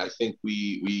gym. I mean, I think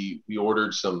we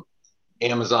ordered some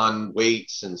Amazon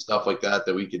weights and stuff like that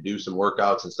we could do some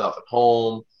workouts and stuff at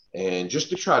home, and just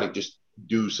to try to just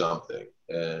do something.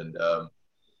 And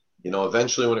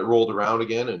eventually when it rolled around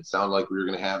again and it sounded like we were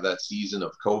going to have that season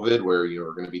of COVID where you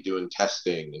were going to be doing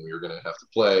testing and we were going to have to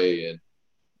play, and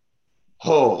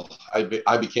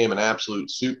I became an absolute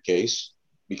suitcase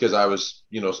because I was,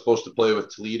 supposed to play with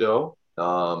Toledo,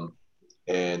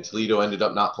 and Toledo ended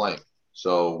up not playing.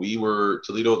 So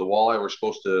Toledo, the Walleye, were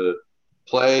supposed to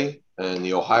play, and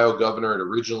the Ohio governor had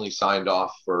originally signed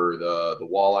off for the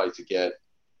Walleye to get,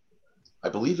 I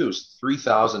believe it was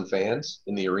 3,000 fans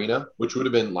in the arena, which would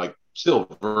have been like still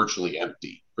virtually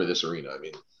empty for this arena. I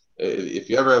mean, if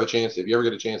you ever get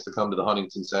a chance to come to the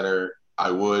Huntington Center,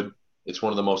 I would. It's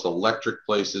one of the most electric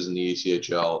places in the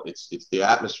ECHL. The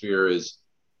atmosphere is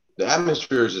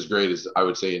as great as I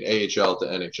would say in AHL to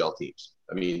NHL teams.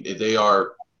 I mean, they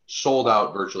are sold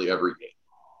out virtually every game.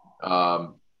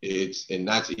 And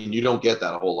you don't get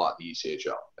that a whole lot in the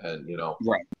ECHL. And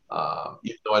right.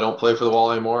 Even though I don't play for the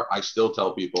Walleye anymore, I still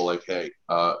tell people like, hey,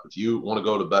 if you want to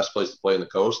go to the best place to play in the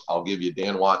coast, I'll give you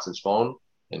Dan Watson's phone,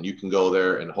 and you can go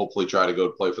there and hopefully try to go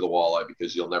play for the Walleye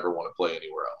because you'll never want to play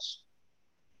anywhere else.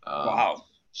 Wow.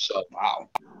 So wow.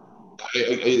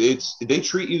 They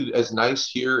treat you as nice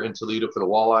here in Toledo for the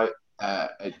Walleye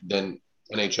than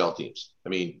NHL teams. I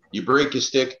mean, you break a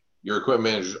stick, your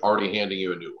equipment manager's already handing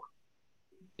you a new one.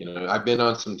 I've been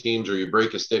on some teams where you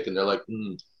break a stick and they're like,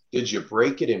 did you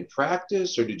break it in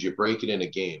practice or did you break it in a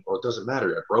game? Well, it doesn't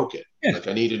matter. I broke it. Yeah. Like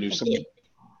I need a new stick.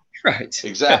 Right.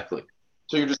 Exactly.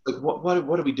 So you're just like, what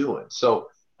are we doing? So,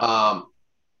 so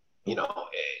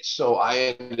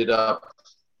I ended up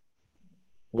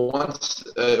once.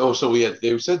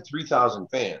 They said 3,000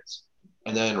 fans.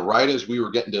 And then right as we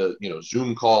were getting to,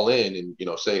 Zoom call in and,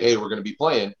 say, hey, we're going to be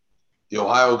playing, the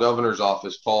Ohio governor's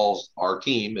office calls our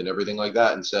team and everything like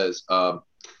that and says, cut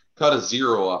a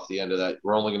 0 off the end of that.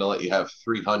 We're only going to let you have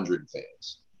 300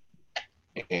 fans.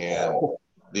 And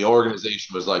the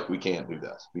organization was like, we can't do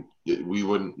this. We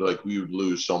wouldn't, we would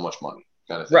lose so much money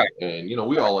kind of thing. Right. And,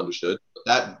 we all understood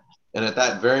that. And at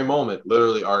that very moment,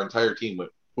 literally our entire team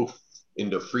went poof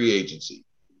into free agency.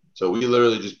 So we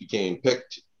literally just became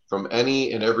picked from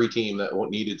any and every team that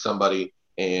needed somebody.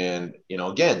 And,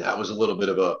 again, that was a little bit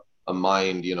of a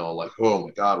mind, like, oh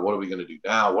my God, what are we going to do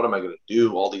now? What am I going to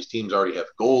do? All these teams already have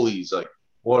goalies. Like,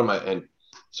 what am I? And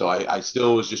so I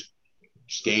still was just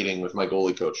skating with my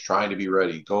goalie coach, trying to be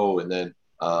ready, go. And then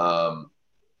I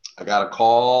got a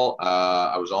call.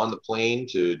 I was on the plane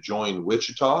to join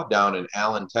Wichita down in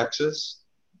Allen, Texas.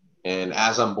 And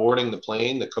as I'm boarding the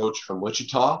plane, the coach from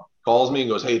Wichita calls me and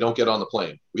goes, hey, don't get on the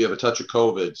plane. We have a touch of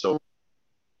COVID. So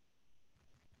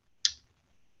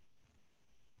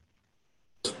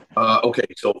okay,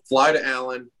 so fly to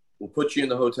Allen. We'll put you in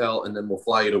the hotel, and then we'll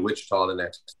fly you to Wichita the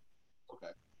next.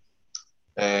 Okay.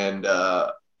 And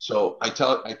so I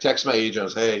text my agent, I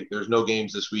was, hey, there's no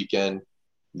games this weekend.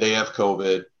 They have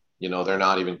COVID. They're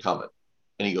not even coming.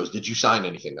 And he goes, did you sign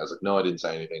anything? I was like, no, I didn't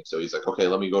sign anything. So he's like, okay,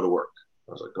 let me go to work.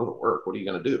 I was like, go to work? What are you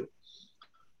going to do?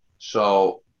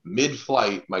 So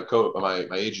mid-flight, my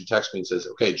agent texts me and says,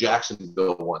 okay,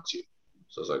 Jacksonville wants you.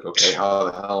 So I was like, okay, how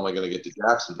the hell am I going to get to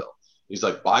Jacksonville? He's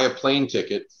like, buy a plane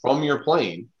ticket from your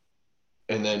plane.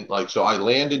 And then so I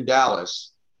land in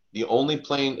Dallas. The only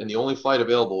plane and the only flight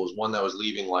available was one that was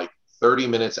leaving 30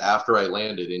 minutes after I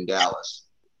landed in Dallas.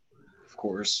 Of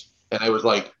course. And it was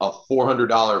like a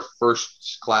 $400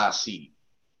 first class seat.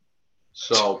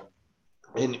 So,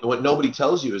 and what nobody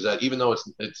tells you is that even though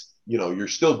it's you're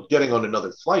still getting on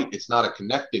another flight, it's not a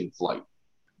connecting flight.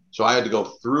 So I had to go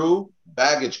through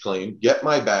baggage claim, get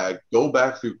my bag, go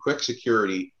back through quick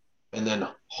security, and then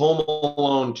home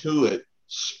alone to it,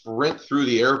 sprint through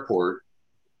the airport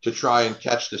to try and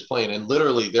catch this plane. And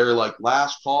literally they're like,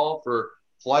 last call for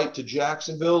flight to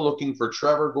Jacksonville, looking for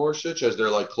Trevor Gorsuch, as they're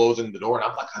closing the door.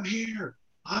 And I'm like, I'm here.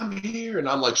 And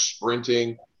I'm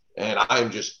sprinting. and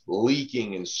I'm just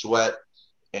leaking in sweat.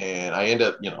 And I end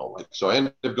up, so I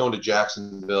ended up going to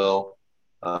Jacksonville.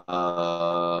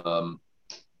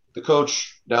 The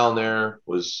coach down there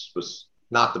was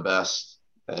not the best,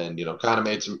 and kind of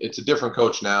made some. It's a different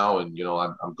coach now, and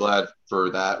I'm glad for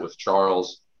that with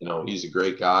Charles. He's a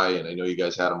great guy, and I know you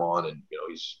guys had him on, and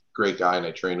he's a great guy, and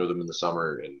I trained with him in the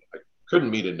summer, and I couldn't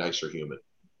meet a nicer human.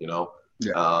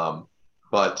 Yeah.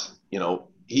 But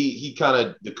he kind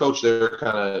of, the coach there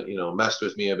kind of messed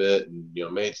with me a bit, and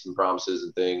made some promises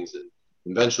and things, and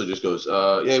eventually just goes,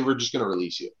 yeah, we're just going to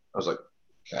release you. I was like,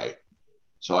 okay.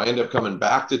 So I ended up coming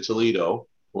back to Toledo,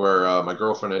 where my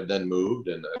girlfriend had then moved,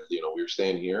 and we were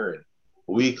staying here. And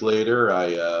a week later,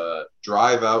 I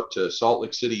drive out to Salt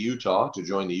Lake City, Utah, to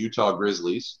join the Utah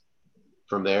Grizzlies.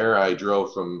 From there, I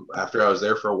drove after I was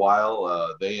there for a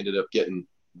while. They ended up getting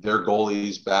their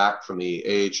goalies back from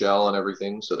the AHL and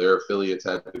everything, so their affiliates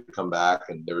had to come back,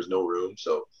 and there was no room.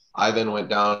 So I then went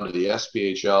down to the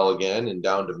SPHL again, and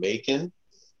down to Macon,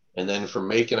 and then from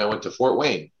Macon I went to Fort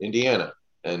Wayne, Indiana.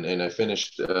 And I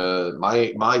finished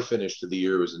my finish to the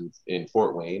year was in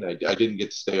Fort Wayne. I didn't get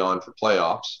to stay on for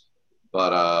playoffs,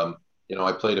 but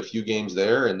I played a few games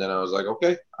there, and then I was like,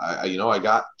 okay, I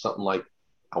got something like,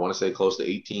 I want to say close to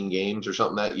 18 games or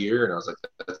something that year, and I was like,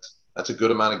 that's a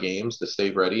good amount of games to stay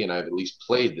ready, and I've at least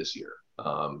played this year.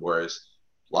 Whereas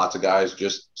lots of guys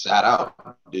just sat out,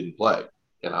 didn't play,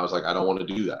 and I was like, I don't want to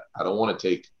do that. I don't want to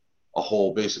take a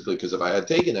whole, basically, because if I had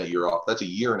taken that year off, that's a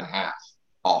year and a half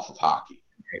off of hockey.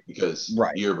 Because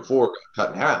the year before got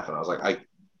cut in half, and I was like,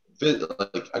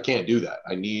 I can't do that.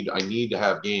 I need to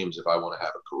have games if I want to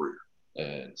have a career.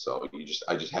 And so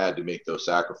I just had to make those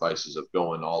sacrifices of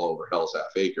going all over Hell's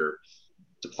Half Acre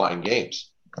to find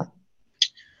games.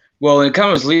 Well, it kind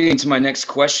of was leading to my next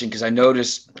question, because I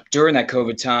noticed during that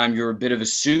COVID time you were a bit of a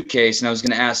suitcase, and I was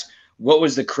going to ask, what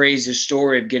was the craziest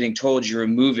story of getting told you were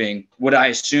moving? Would I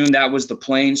assume that was the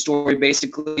plane story,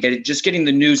 basically, just getting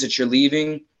the news that you're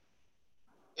leaving?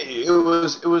 It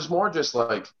was more just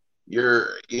like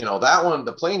that one,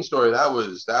 the plane story, that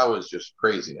was just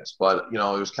craziness. But it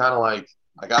was kind of like,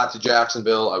 I got to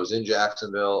Jacksonville, I was in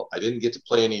Jacksonville, I didn't get to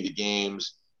play any of the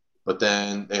games, but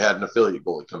then they had an affiliate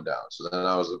goalie come down, so then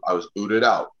I was booted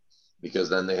out, because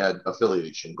then they had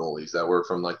affiliation goalies that were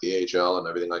from like the AHL and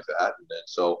everything like that. And then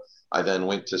so I then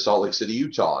went to Salt Lake City,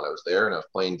 Utah, and I was there, and I was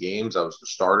playing games. I was the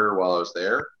starter while I was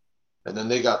there, and then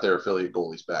they got their affiliate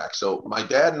goalies back. So my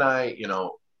dad and I,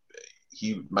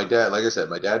 my dad, like I said,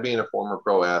 my dad being a former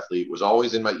pro athlete, was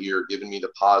always in my ear, giving me the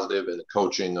positive and the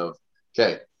coaching of,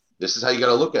 okay, this is how you got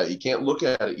to look at it. You can't look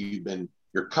at it,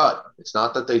 you're cut. It's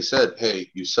not that they said,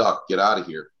 hey, you suck, get out of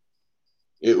here.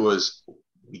 It was,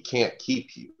 we can't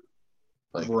keep you.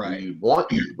 Like, we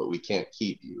want you, but we can't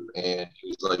keep you. And he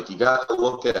was like, you got to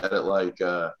look at it like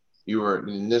you were,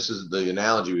 and this is the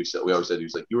analogy we always said, he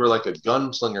was like, you were like a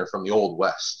gunslinger from the Old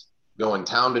West, going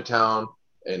town to town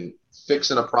and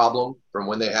fixing a problem from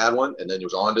when they had one, and then it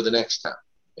was on to the next town.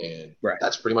 And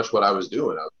that's pretty much what I was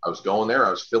doing. I was going there, I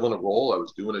was filling a role, I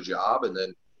was doing a job, and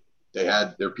then they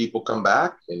had their people come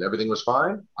back and everything was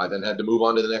fine. I then had to move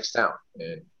on to the next town.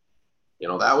 And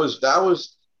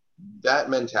that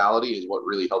mentality is what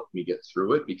really helped me get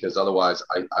through it, because otherwise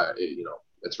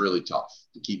it's really tough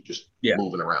to keep just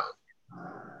moving around.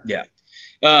 Yeah.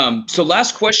 So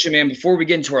last question, man, before we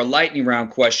get into our lightning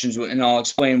round questions, and I'll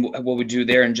explain what we do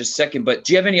there in just a second, but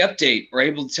do you have any update or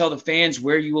able to tell the fans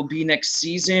where you will be next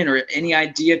season, or any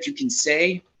idea if you can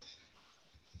say?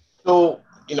 So,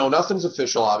 nothing's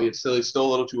official, obviously. It's still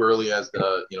a little too early, as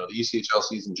the ECHL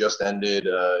season just ended,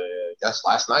 I guess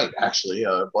last night, actually.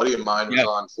 A buddy of mine was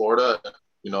on Florida,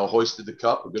 hoisted the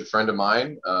cup, a good friend of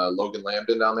mine, Logan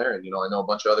Lambden down there. And, I know a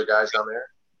bunch of other guys down there.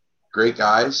 Great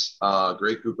guys,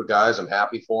 great group of guys. I'm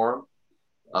happy for them.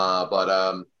 I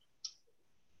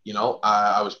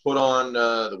was put on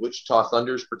the Wichita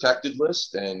Thunder's protected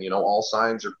list, and, all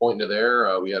signs are pointing to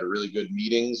there. We had really good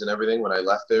meetings and everything when I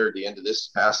left there at the end of this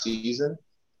past season.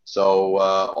 So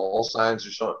all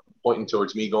signs are pointing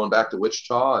towards me going back to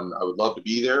Wichita, and I would love to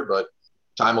be there, but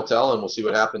time will tell, and we'll see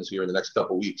what happens here in the next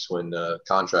couple of weeks when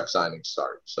contract signings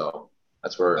start. So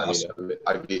that's where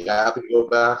I'd be happy to go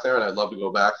back there, and I'd love to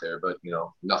go back there, but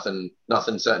nothing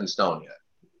set in stone yet.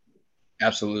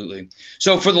 Absolutely.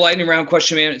 So for the lightning round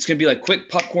question, man, it's going to be like quick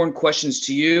popcorn questions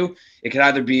to you. It could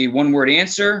either be one word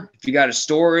answer. If you got a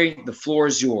story, the floor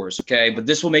is yours. Okay. But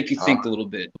this will make you think a little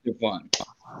bit. It's fun.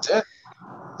 Yeah,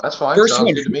 that's fine. First Sounds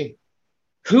one, good to me.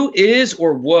 Who is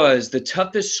or was the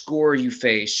toughest scorer you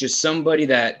faced? Just somebody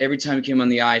that every time you came on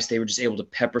the ice, they were just able to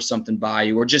pepper something by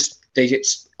you, or just they get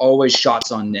always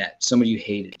shots on net, somebody you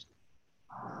hated.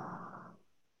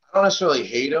 I don't necessarily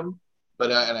hate them,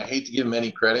 and I hate to give him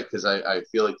any credit because I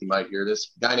feel like he might hear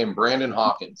this. A guy named Brandon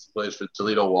Hawkins plays for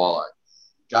Toledo Walleye.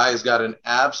 Guy's got an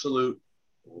absolute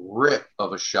rip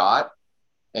of a shot.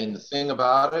 And the thing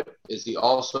about it is he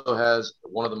also has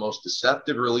one of the most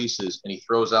deceptive releases, and he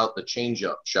throws out the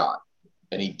changeup shot.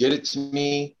 And he did it to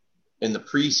me in the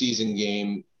preseason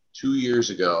game 2 years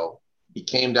ago. He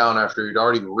came down after he'd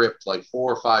already ripped like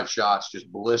 4 or 5 shots,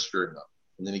 just blistering them.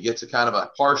 And then he gets a kind of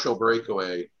a partial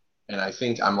breakaway. And I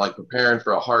think I'm like preparing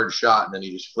for a hard shot. And then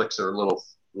he just flicks a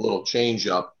little change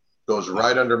up, goes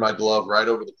right under my glove, right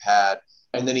over the pad.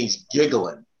 And then he's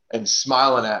giggling and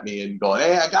smiling at me and going,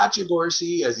 "Hey, I got you,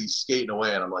 Gorsey," as he's skating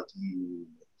away. And I'm like,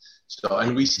 So,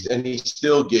 and he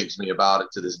still gigs me about it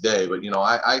to this day. But,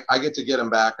 I get to get him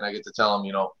back, and I get to tell him,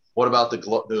 what about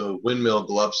the windmill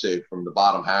glove save from the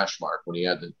bottom hash mark when he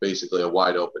had basically a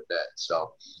wide open net?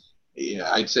 So,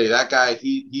 I'd say that guy,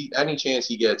 he any chance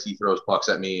he gets, he throws pucks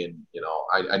at me, and,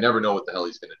 I never know what the hell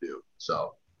he's going to do.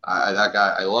 So that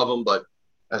guy, I love him, but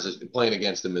playing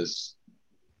against him is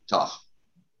tough.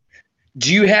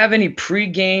 Do you have any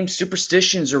pregame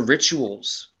superstitions or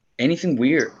rituals? Anything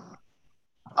weird?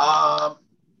 I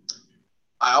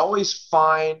always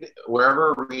find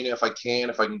wherever arena, if I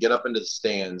can get up into the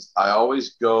stands, I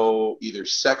always go either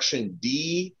section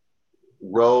D,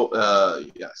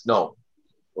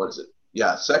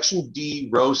 section D,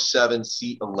 row 7,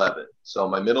 seat 11. So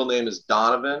my middle name is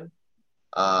Donovan,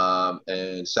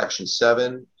 and section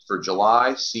 7 for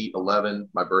July, seat 11,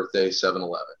 my birthday,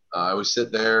 7/11. I always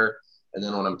sit there. And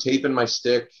then when I'm taping my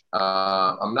stick,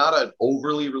 I'm not an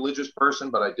overly religious person,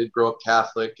 but I did grow up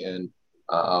Catholic, and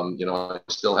I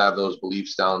still have those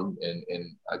beliefs down,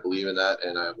 and I believe in that.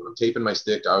 And when I'm taping my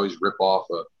stick, I always rip off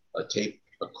a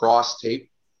cross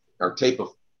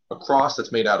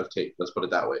that's made out of tape. Let's put it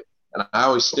that way. And I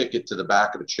always stick it to the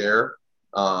back of a chair.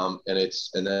 And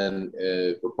then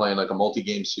if we're playing like a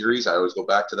multi-game series, I always go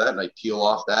back to that and I peel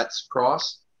off that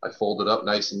cross. I fold it up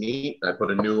nice and neat, and I put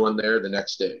a new one there the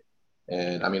next day.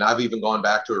 And I mean, I've even gone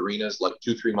back to arenas like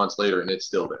 2-3 months later, and it's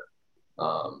still there.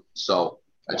 So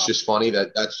it's just funny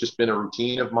that's just been a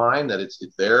routine of mine, that it's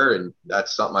there. And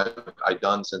that's something I've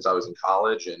done since I was in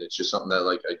college. And it's just something that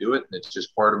like I do it. And it's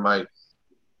just part of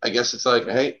I guess it's like,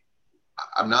 hey,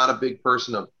 I'm not a big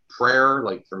person of prayer.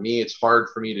 Like for me, it's hard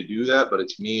for me to do that, but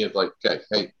it's me of like, okay,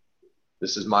 hey,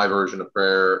 this is my version of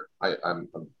prayer. I'm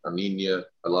needing you.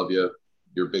 I love you.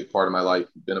 You're a big part of my life.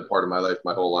 You've been a part of my life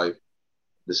my whole life.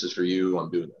 This is for you. I'm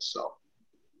doing this.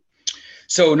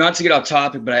 So not to get off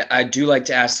topic, but I do like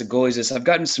to ask the goalies this. I've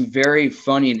gotten some very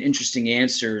funny and interesting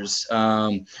answers.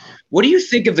 What do you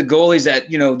think of the goalies that,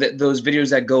 those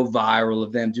videos that go viral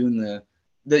of them doing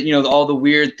all the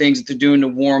weird things that they're doing to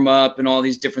warm up and all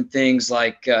these different things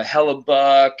like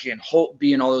Hellebuck and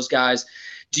Holtby and all those guys?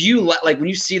 Do you like when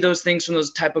you see those things from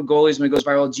those type of goalies when it goes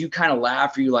viral, do you kind of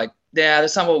laugh, or you like, yeah,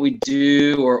 that's not what we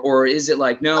do? Or is it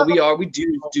like, no, we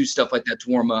do stuff like that to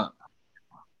warm up?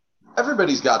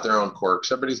 Everybody's got their own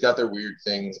quirks. Everybody's got their weird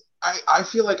things. I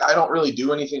feel like I don't really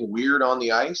do anything weird on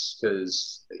the ice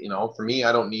because, for me,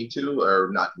 I don't need to, or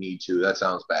not need to. That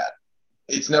sounds bad.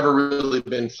 It's never really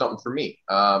been something for me.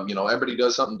 Everybody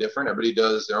does something different. Everybody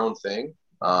does their own thing.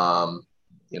 I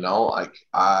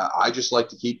just like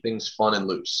to keep things fun and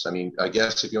loose. I mean, I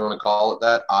guess if you want to call it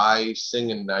that, I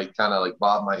sing and I kind of like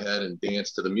bob my head and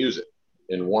dance to the music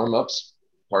in warm-ups,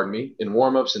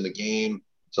 in the game.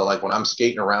 So like when I'm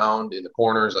skating around in the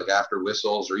corners, like after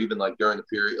whistles, or even like during the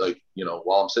period, like,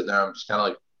 while I'm sitting there, I'm just kind of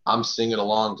like, I'm singing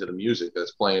along to the music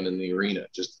that's playing in the arena,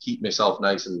 just to keep myself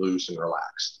nice and loose and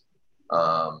relaxed.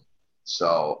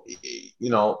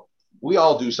 We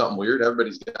all do something weird.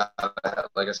 Everybody's got,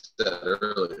 like I said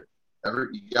earlier,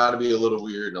 you got to be a little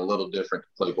weird and a little different to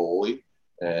play goalie.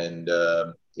 And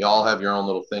you all have your own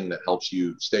little thing that helps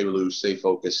you stay loose, stay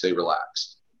focused, stay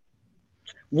relaxed.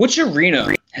 Which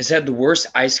arena has had the worst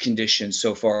ice conditions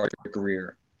so far in your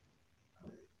career?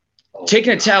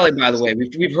 Taking a tally, by the way,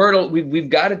 we've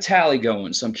got a tally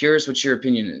going, so I'm curious what your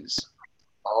opinion is.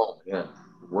 Oh man,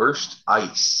 worst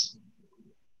ice.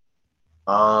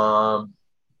 Well,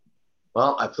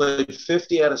 I played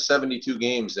 50 out of 72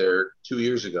 games there 2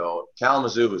 years ago.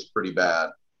 Kalamazoo was pretty bad.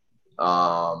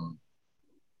 God,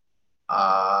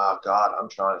 I'm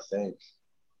trying to think.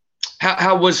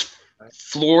 How was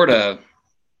Florida?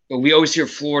 Well, we always hear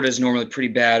Florida is normally pretty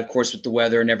bad, of course, with the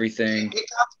weather and everything. It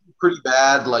got to be pretty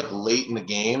bad, like late in the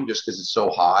game, just because it's so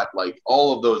hot. Like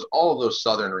all of those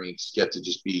southern rinks get to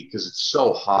just be, because it's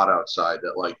so hot outside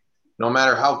that like no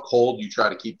matter how cold you try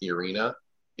to keep the arena,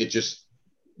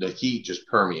 the heat just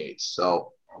permeates.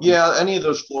 So yeah, any of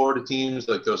those Florida teams,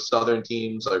 like those southern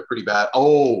teams, are pretty bad.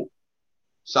 Oh,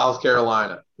 South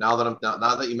Carolina. Now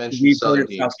that you mentioned We've heard Southern of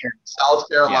South teams, Carolina. South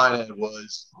Yeah. Carolina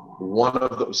was one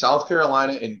of the South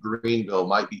Carolina and Greenville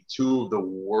might be two of the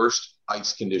worst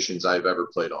ice conditions I've ever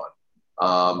played on.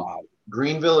 Wow.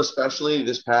 Greenville, especially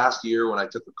this past year when I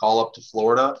took a call up to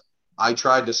Florida, I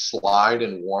tried to slide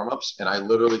in warmups and I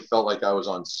literally felt like I was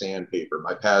on sandpaper.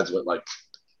 My pads went like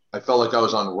I felt like I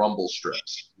was on rumble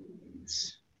strips.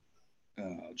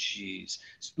 Oh, jeez.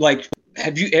 Like,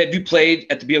 have you played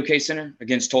at the BOK Center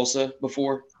against Tulsa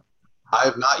before? I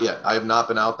have not yet. I have not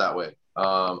been out that way.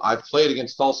 I've played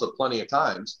against Tulsa plenty of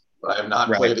times, but I have not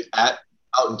Right. played out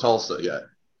in Tulsa yet.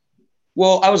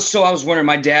 Well, I was wondering.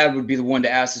 My dad would be the one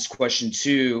to ask this question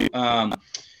too.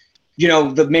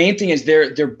 The main thing is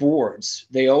their boards.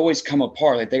 They always come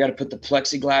apart. Like they got to put the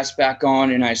plexiglass back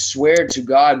on. And I swear to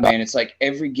God, man, it's like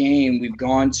every game we've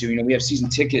gone to. We have season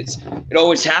tickets. It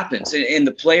always happens, and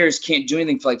the players can't do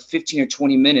anything for like 15 or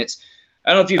 20 minutes. I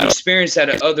don't know if you've experienced that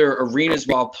at other arenas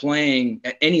while playing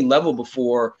at any level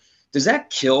before. Does that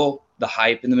kill the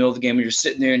hype in the middle of the game when you're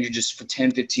sitting there and you're just for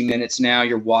 10, 15 minutes now,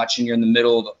 you're watching, you're in the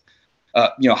middle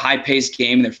of high-paced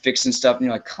game and they're fixing stuff and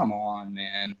you're like, come on,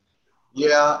 man.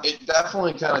 Yeah, it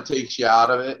definitely kind of takes you out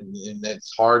of it, and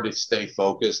it's hard to stay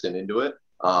focused and into it.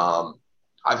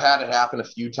 I've had it happen a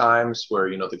few times where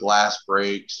the glass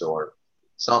breaks or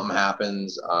something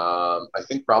happens. I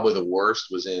think probably the worst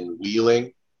was in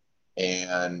Wheeling,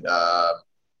 and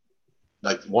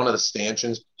like one of the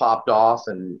stanchions popped off,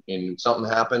 and something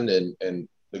happened, and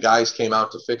the guys came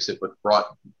out to fix it, but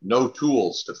brought no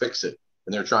tools to fix it,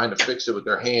 and they're trying to fix it with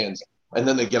their hands, and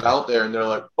then they get out there and they're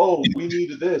like, "Oh, we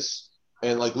needed this."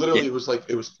 And like literally, it was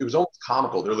almost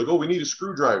comical. They're like, "Oh, we need a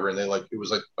screwdriver," and it was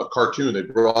like a cartoon. They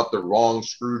brought the wrong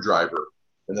screwdriver,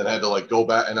 and then had to like go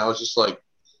back. And I was just like,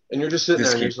 and you're just sitting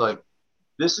there, and you're just like,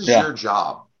 "This is your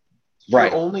job, it's your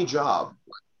Right. only job.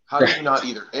 How do you not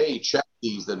either A, check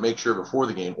these that make sure before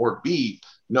the game, or B,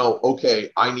 no,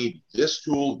 okay, I need this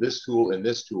tool, and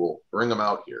this tool. Bring them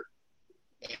out here."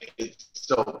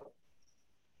 So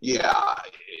yeah,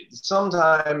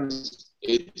 sometimes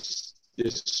it's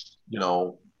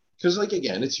because like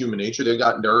again, it's human nature. They've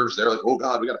got nerves. They're like, "Oh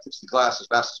God, we got to fix the glass as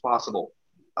fast as possible."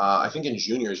 I think in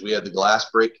juniors we had the glass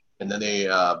break, and then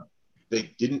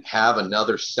they didn't have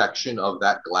another section of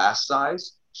that glass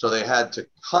size, so they had to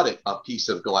cut it a piece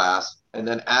of glass. And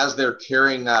then as they're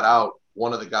carrying that out,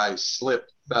 one of the guys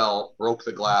slipped, fell, broke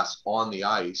the glass on the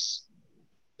ice.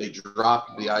 They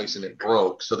dropped the ice and it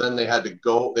broke. So then they had to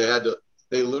go.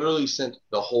 They literally sent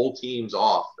the whole teams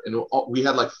off, and we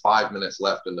had like 5 minutes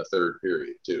left in the third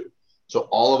period too. So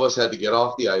all of us had to get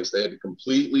off the ice. They had to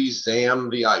completely zam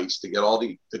the ice to get all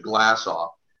the glass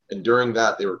off. And during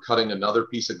that, they were cutting another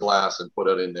piece of glass and put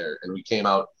it in there. And we came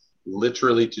out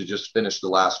literally to just finish the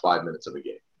last 5 minutes of the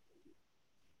game.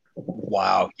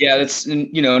 Wow. Yeah, that's,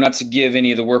 not to give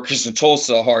any of the workers in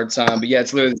Tulsa a hard time, but yeah,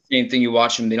 it's literally the same thing. You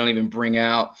watch them, they don't even bring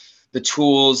out the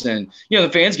tools, and the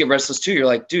fans get restless too. You're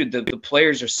like, dude, the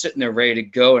players are sitting there ready to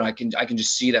go, and I can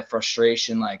just see that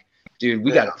frustration. Like, dude,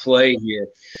 we got to play here.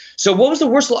 So, what was the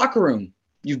worst locker room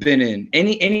you've been in?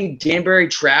 Any Danbury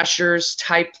Trashers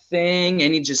type thing?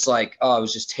 Any just like, oh, it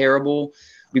was just terrible?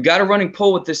 We've got a running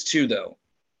poll with this too, though.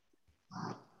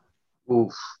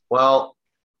 Oof. Well,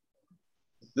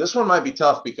 this one might be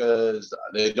tough because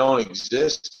they don't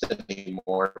exist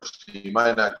anymore. So you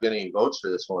might not get any votes for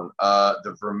this one.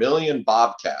 The Vermilion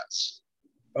Bobcats.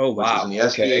 Oh, wow. Which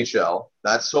is in the SPHL.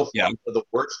 That's so far Yeah. the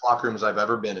worst locker rooms I've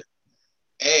ever been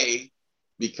in.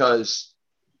 Because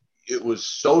it was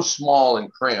so small and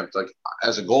cramped. Like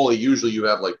as a goalie, usually you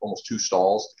have like almost two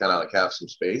stalls to kind of like have some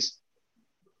space.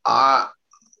 I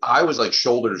was like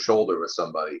shoulder to shoulder with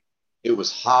somebody. It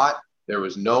was hot. There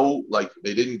was no, like,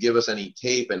 they didn't give us any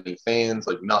tape, any fans,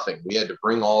 like nothing. We had to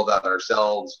bring all that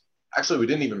ourselves. Actually, we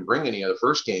didn't even bring any of the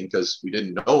first game because we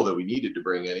didn't know that we needed to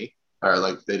bring any, or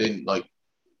like they didn't like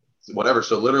whatever.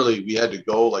 So literally we had to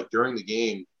go like during the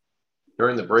game,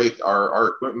 during the break, our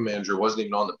equipment manager wasn't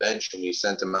even on the bench, and we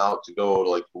sent him out to go to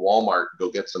like Walmart and go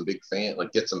get some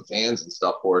get some fans and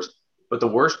stuff for us. But the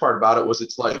worst part about it was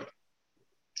it's like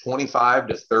 25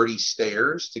 to 30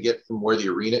 stairs to get from where the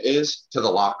arena is to the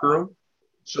locker room.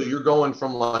 So you're going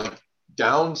from like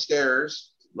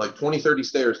downstairs, like 20, 30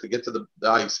 stairs to get to the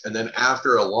ice. And then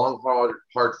after a long,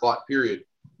 hard fought period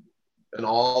and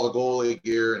all the goalie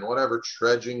gear and whatever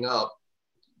trudging up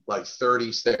like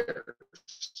 30 stairs.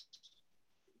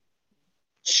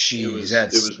 Jeez,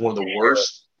 it was one of the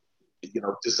worst,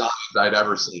 designs I'd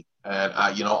ever seen. And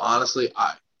honestly,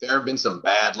 there have been some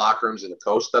bad locker rooms in the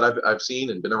coast that I've seen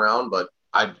and been around, but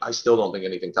I still don't think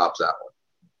anything tops that one.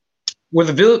 Were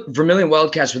the Vermilion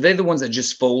Wildcats, were they the ones that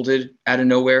just folded out of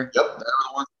nowhere? Yep, they were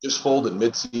the ones that just folded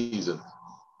mid-season.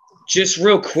 Just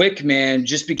real quick, man,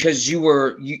 just because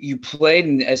you played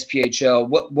in the SPHL,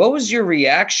 what was your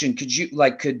reaction?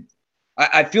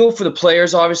 I feel for the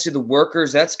players, obviously the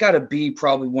workers, that's got to be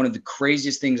probably one of the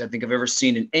craziest things I think I've ever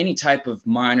seen in any type of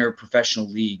minor professional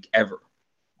league ever.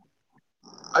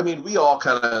 I mean, we all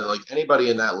kind of, like, anybody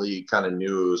in that league kind of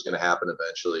knew it was going to happen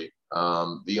eventually.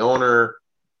 The owner,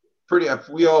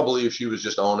 we all believe she was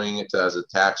just owning it as a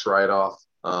tax write-off.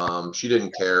 She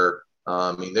didn't care.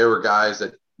 I mean, there were guys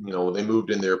that, they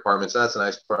moved in their apartments. That's the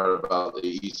nice part about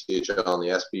the ECHL and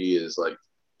the SP is, like,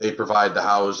 they provide the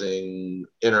housing,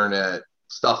 internet,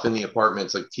 stuff in the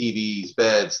apartments, like TVs,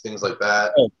 beds, things like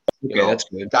that. Oh, okay, that's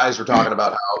good. Guys were talking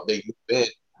about how they move in.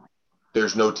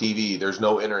 There's no TV, there's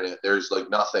no internet, there's like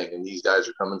nothing, and these guys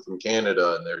are coming from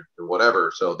Canada and they're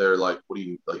whatever. So they're like, what do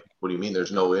you mean?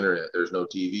 There's no internet, there's no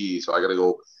TV. So I got to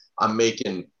go. I'm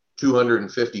making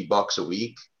 $250 a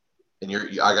week, and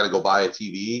I got to go buy a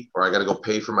TV, or I got to go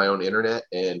pay for my own internet.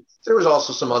 And there was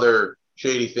also some other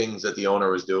shady things that the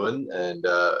owner was doing, and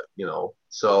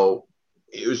so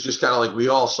it was just kind of like we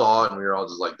all saw it, and we were all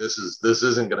just like, this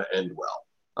isn't going to end well.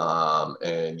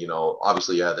 And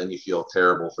obviously, yeah, then you feel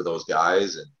terrible for those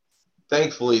guys. And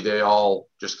thankfully, they all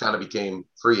just kind of became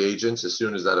free agents as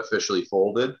soon as that officially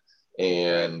folded.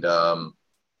 And,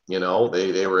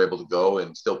 they were able to go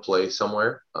and still play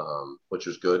somewhere, which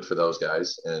was good for those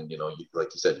guys. And,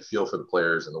 like you said, you feel for the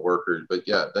players and the workers. But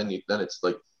yeah, then it's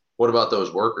like, what about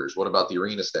those workers? What about the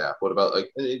arena staff? What about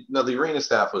the arena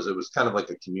staff it was kind of like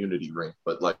a community rink,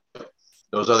 but like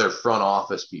those other front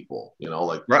office people,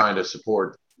 right, trying to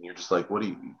support. And you're just like, what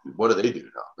do they do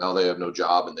now? Now they have no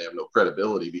job and they have no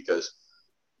credibility because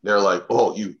they're like,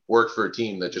 oh, you work for a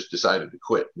team that just decided to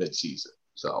quit mid-season.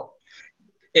 So.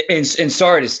 And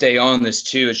sorry to stay on this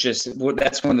too. It's just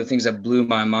that's one of the things that blew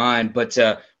my mind. But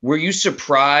were you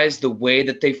surprised the way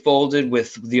that they folded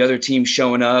with the other team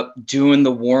showing up, doing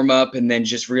the warm up, and then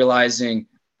just realizing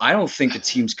I don't think the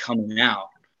team's coming out,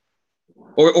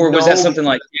 or was that something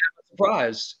like, yeah, I'm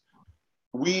surprised?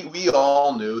 We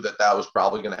all knew that was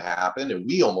probably going to happen, and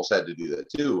we almost had to do that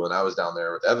too when I was down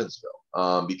there with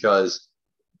Evansville, because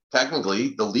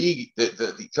technically the league,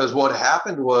 because what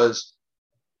happened was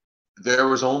there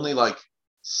was only like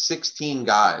 16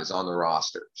 guys on the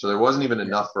roster, so there wasn't even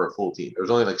enough for a full team. There was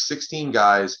only like 16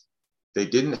 guys. They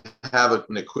didn't have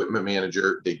an equipment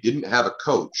manager. They didn't have a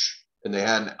coach,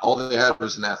 and all they had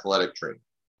was an athletic trainer.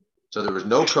 So there was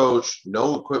no coach,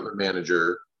 no equipment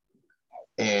manager.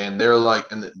 And they're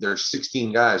like, and there's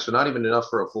 16 guys, so not even enough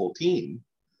for a full team.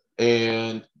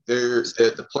 And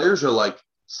the players are like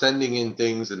sending in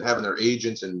things and having their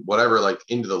agents and whatever, like,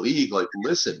 into the league, like,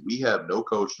 listen, we have no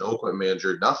coach, no equipment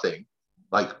manager, nothing.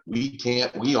 Like, we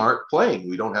aren't playing.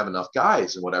 We don't have enough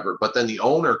guys and whatever. But then the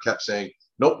owner kept saying,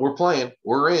 nope, we're playing.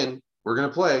 We're in. We're going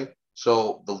to play.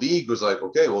 So the league was like,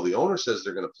 okay, well, the owner says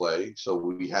they're going to play.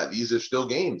 So these are still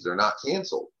games. They're not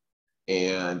canceled.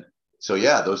 And so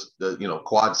yeah,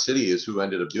 Quad City is who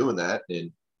ended up doing that,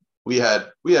 and we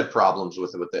had problems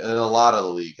with it, and a lot of the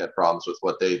league had problems with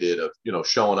what they did of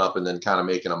showing up and then kind of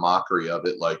making a mockery of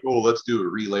it, like, oh, let's do a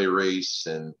relay race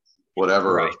and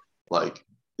whatever. Right. Like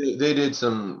they did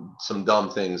some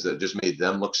dumb things that just made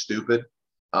them look stupid.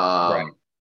 Right.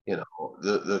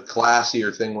 The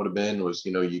classier thing would have been was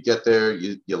you get there,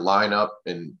 you line up,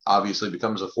 and obviously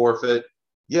becomes a forfeit.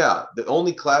 Yeah, the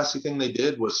only classy thing they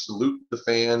did was salute the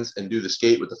fans and do the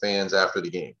skate with the fans after the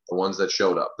game. The ones that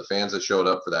showed up, the fans that showed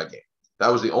up for that game.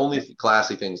 That was the only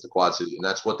classy things to Quad City, and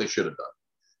that's what they should have done.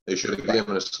 They should have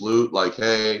given a salute like,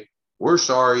 hey, we're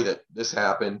sorry that this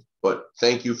happened, but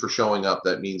thank you for showing up.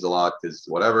 That means a lot, because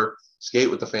whatever,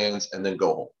 skate with the fans and then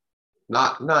go home.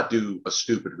 Not do a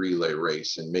stupid relay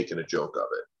race and making a joke of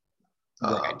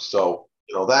it. Right. So,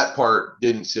 that part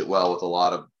didn't sit well with a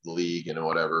lot of the league and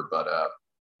whatever, but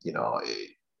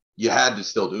you had to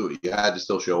still do it. You had to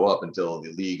still show up until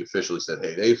the league officially said,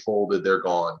 hey, they folded, they're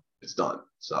gone, it's done.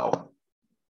 So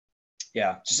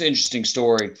yeah, just an interesting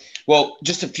story. Well,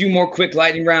 just a few more quick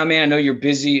lightning round, man. I know you're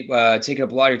busy, taking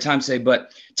up a lot of your time today,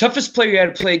 but toughest player you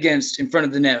had to play against in front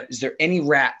of the net, is there any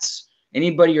rats?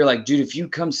 Anybody you're like, dude, if you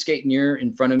come skating here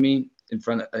in front of me,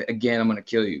 again, I'm going to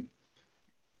kill you?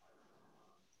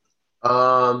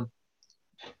 I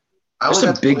only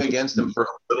got to play against him for a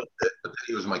little bit, but then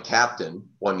he was my captain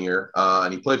one year,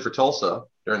 and he played for Tulsa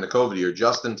during the COVID year.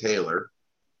 Justin Taylor,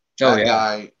 that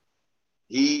guy,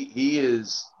 he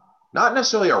is not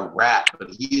necessarily a rat, but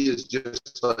he is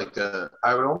just like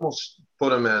I would almost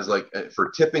put him as, like,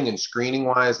 for tipping and screening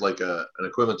wise, like an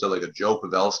equivalent to like a Joe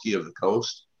Pavelski of the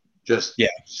coast. Just Yeah.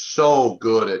 so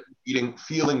good at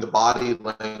feeling the body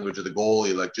language of the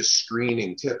goalie, like just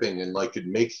screening, tipping, and like could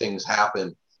make things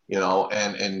happen,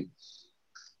 and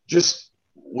just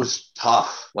was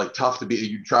tough, like tough to be.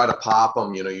 You try to pop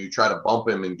him, you try to bump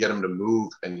him and get him to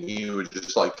move, and he would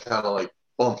just like kind of like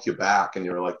bump you back, and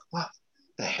you're like, what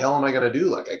the hell am I gonna do?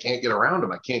 Like I can't get around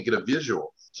him, I can't get a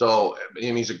visual. So I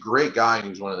mean, he's a great guy, and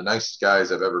he's one of the nicest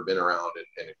guys I've ever been around,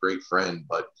 and a great friend.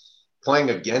 But playing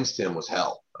against him was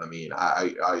hell. I mean,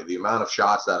 I the amount of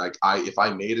shots that if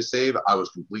I made a save, I was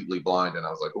completely blind, and I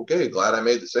was like, okay, glad I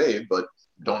made the save, but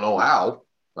don't know how.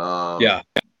 Yeah.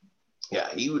 Yeah,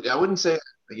 I wouldn't say,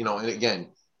 and again,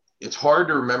 it's hard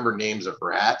to remember names of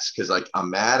rats because like I'm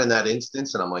mad in that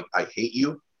instance, and I'm like, I hate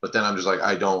you, but then I'm just like,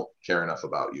 I don't care enough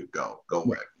about you. Go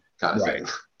away, kind of thing.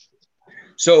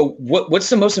 So what's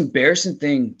the most embarrassing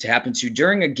thing to happen to you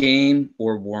during a game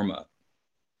or warm up?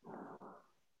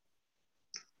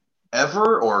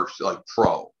 Ever or like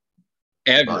pro?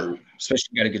 Ever, especially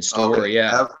you got a good story. Okay,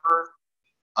 yeah. Ever.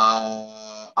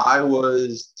 I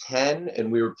was 10 and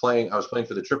I was playing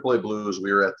for the AAA Blues.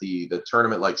 We were at the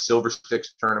tournament, like Silver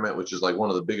Sticks tournament, which is like one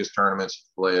of the biggest tournaments to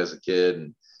play as a kid.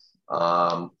 And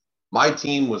my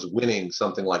team was winning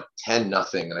something like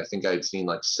 10-0. And I think I had seen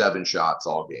like 7 shots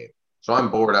all game. So I'm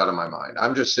bored out of my mind.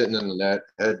 I'm just sitting in the net,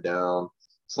 head down.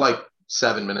 It's like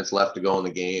 7 minutes left to go in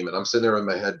the game. And I'm sitting there with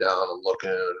my head down. I'm looking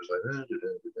and it's like,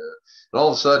 and all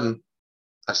of a sudden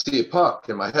I see a puck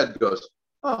and my head goes,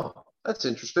 oh, that's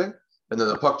interesting. And then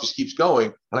the puck just keeps going.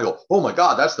 And I go, oh my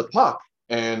God, that's the puck.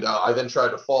 And I then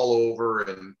tried to fall over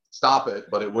and stop it,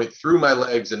 but it went through my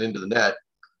legs and into the net.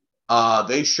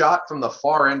 They shot from the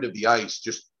far end of the ice.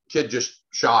 Kid just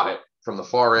shot it from the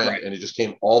far end, right. And it just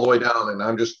came all the way down. And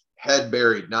I'm just head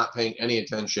buried, not paying any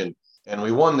attention. And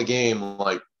we won the game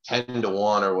like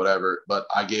 10-1 or whatever. But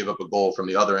I gave up a goal from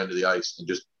the other end of the ice and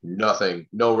just nothing,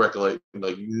 no recollection,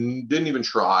 like didn't even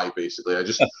try. Basically, I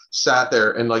just sat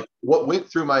there and like what went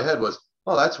through my head was,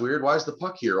 oh, that's weird. Why is the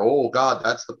puck here? Oh God,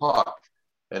 that's the puck.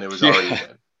 And it was already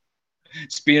in.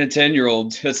 It's being a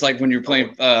 10-year-old. It's like when you're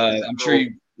playing. I'm sure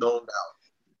you. No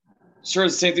doubt. Sure,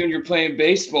 it's the same thing when you're playing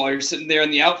baseball. You're sitting there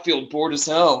in the outfield, bored as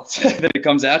hell. Then it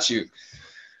comes at you.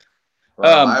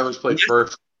 I always played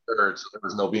first, third, so there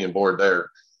was no being bored there.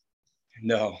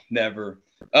 No, never.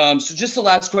 So just the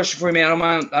last question for you,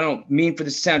 man. I don't mean for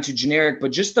this to sound too generic,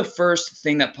 but just the first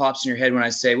thing that pops in your head when I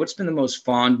say, what's been the most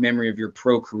fond memory of your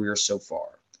pro career so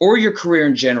far? Or your career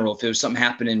in general, if it was something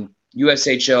happening in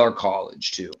USHL or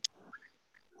college too?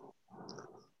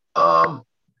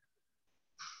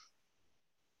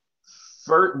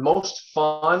 For most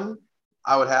fun,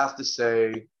 I would have to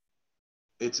say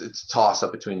it's a toss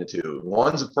up between the two.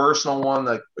 One's a personal one,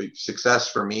 like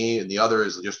success for me, and the other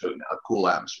is just a cool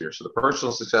atmosphere. So the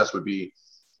personal success would be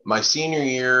my senior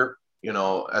year,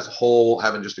 as a whole,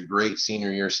 having just a great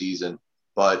senior year season,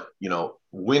 but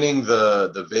winning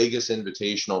the Vegas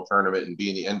Invitational tournament and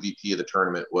being the MVP of the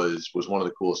tournament was one of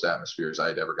the coolest atmospheres I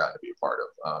had ever gotten to be a part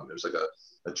of. It was like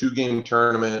a 2-game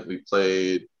tournament. We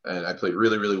played, and I played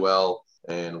really, really well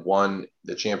and won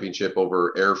the championship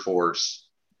over Air Force.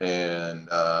 And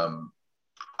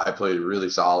I played really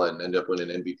solid and ended up winning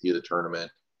MVP of the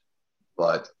tournament.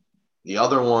 But the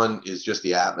other one is just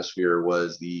the atmosphere.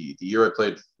 Was the year I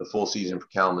played the full season for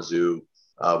Kalamazoo.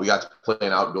 We got to play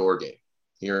an outdoor game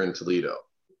here in Toledo.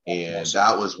 And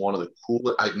that was one of the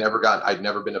coolest. I'd never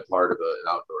been a part of an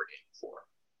outdoor game before.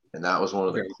 And that was one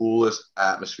of the coolest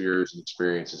atmospheres and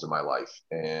experiences of my life.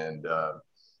 And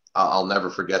I'll never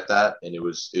forget that. And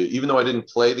even though I didn't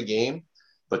play the game,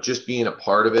 but just being a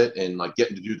part of it and like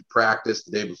getting to do the practice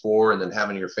the day before and then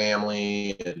having your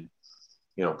family and,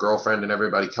 girlfriend and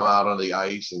everybody come out on the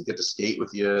ice and get to skate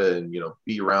with you and,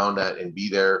 be around that and be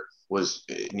there was,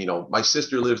 my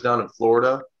sister lives down in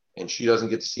Florida and she doesn't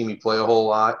get to see me play a whole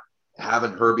lot.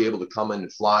 Having her be able to come in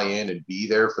and fly in and be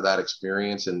there for that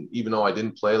experience. And even though I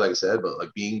didn't play, like I said, but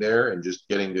like being there and just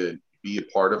getting to be a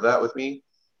part of that with me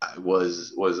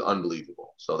was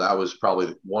unbelievable. So that was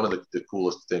probably one of the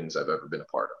coolest things I've ever been a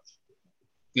part of.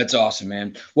 That's awesome,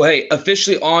 man. Well, hey,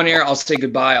 officially on air, I'll say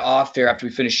goodbye off air after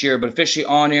we finish here, but officially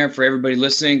on air for everybody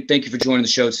listening. Thank you for joining the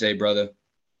show today, brother.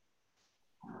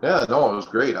 Yeah, no, it was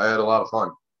great. I had a lot of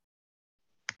fun.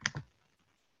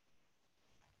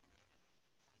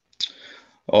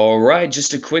 All right,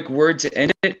 just a quick word to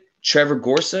end it. Trevor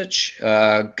Gorsuch,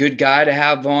 good guy to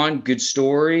have on, good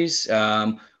stories.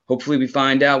 Hopefully we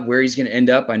find out where he's going to end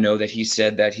up. I know that he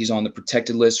said that he's on the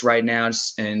protected list right now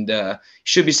and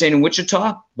should be staying in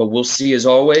Wichita, but we'll see as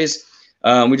always.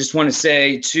 We just want to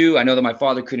say, too, I know that my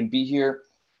father couldn't be here,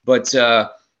 but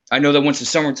I know that once the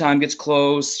summertime gets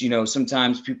close,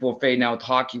 sometimes people are fading out with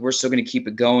hockey. We're still going to keep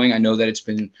it going. I know that it's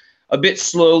been a bit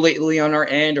slow lately on our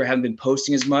end, or haven't been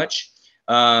posting as much.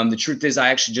 The truth is, I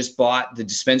actually just bought the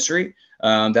dispensary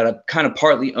that I've kind of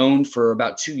partly owned for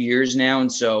about 2 years now.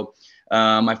 And so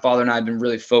my father and I have been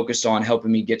really focused on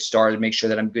helping me get started, make sure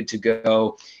that I'm good to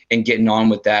go and getting on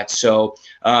with that. So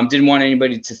didn't want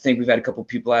anybody to think. We've had a couple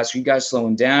people ask, are you guys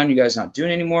slowing down? You guys not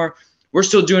doing anymore? We're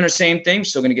still doing our same thing.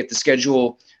 Still going to get the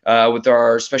schedule with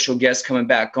our special guests coming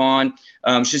back on.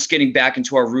 It's just getting back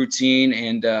into our routine.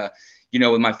 And,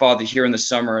 with my father here in the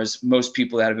summer, as most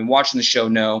people that have been watching the show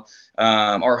know,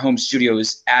 our home studio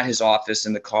is at his office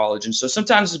in the college. And so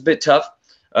sometimes it's a bit tough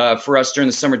for us during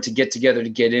the summer to get together, to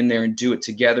get in there and do it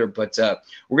together. But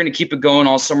we're going to keep it going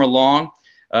all summer long.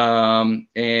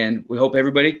 And we hope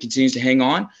everybody continues to hang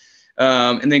on.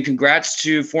 And then congrats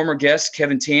to former guest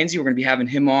Kevin Tansey. We're going to be having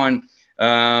him on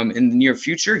in the near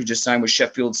future. He just signed with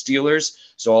Sheffield Steelers.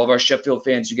 So all of our Sheffield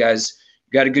fans, you guys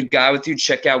got a good guy with you.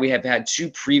 Check out, we have had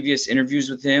 2 previous interviews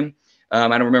with him. I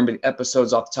don't remember the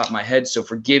episodes off the top of my head, so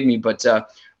forgive me, but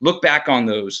look back on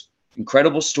those.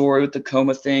 Incredible story with the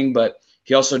coma thing, but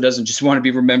he also doesn't just want to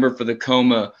be remembered for the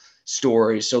coma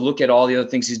story. So look at all the other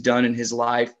things he's done in his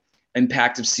life,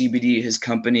 impact of CBD, his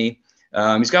company.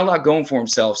 He's got a lot going for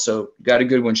himself, so got a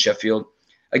good one, Sheffield.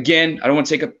 Again, I don't want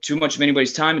to take up too much of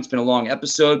anybody's time. It's been a long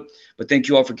episode, but thank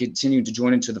you all for continuing to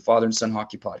join into the Father and Son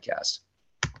Hockey Podcast.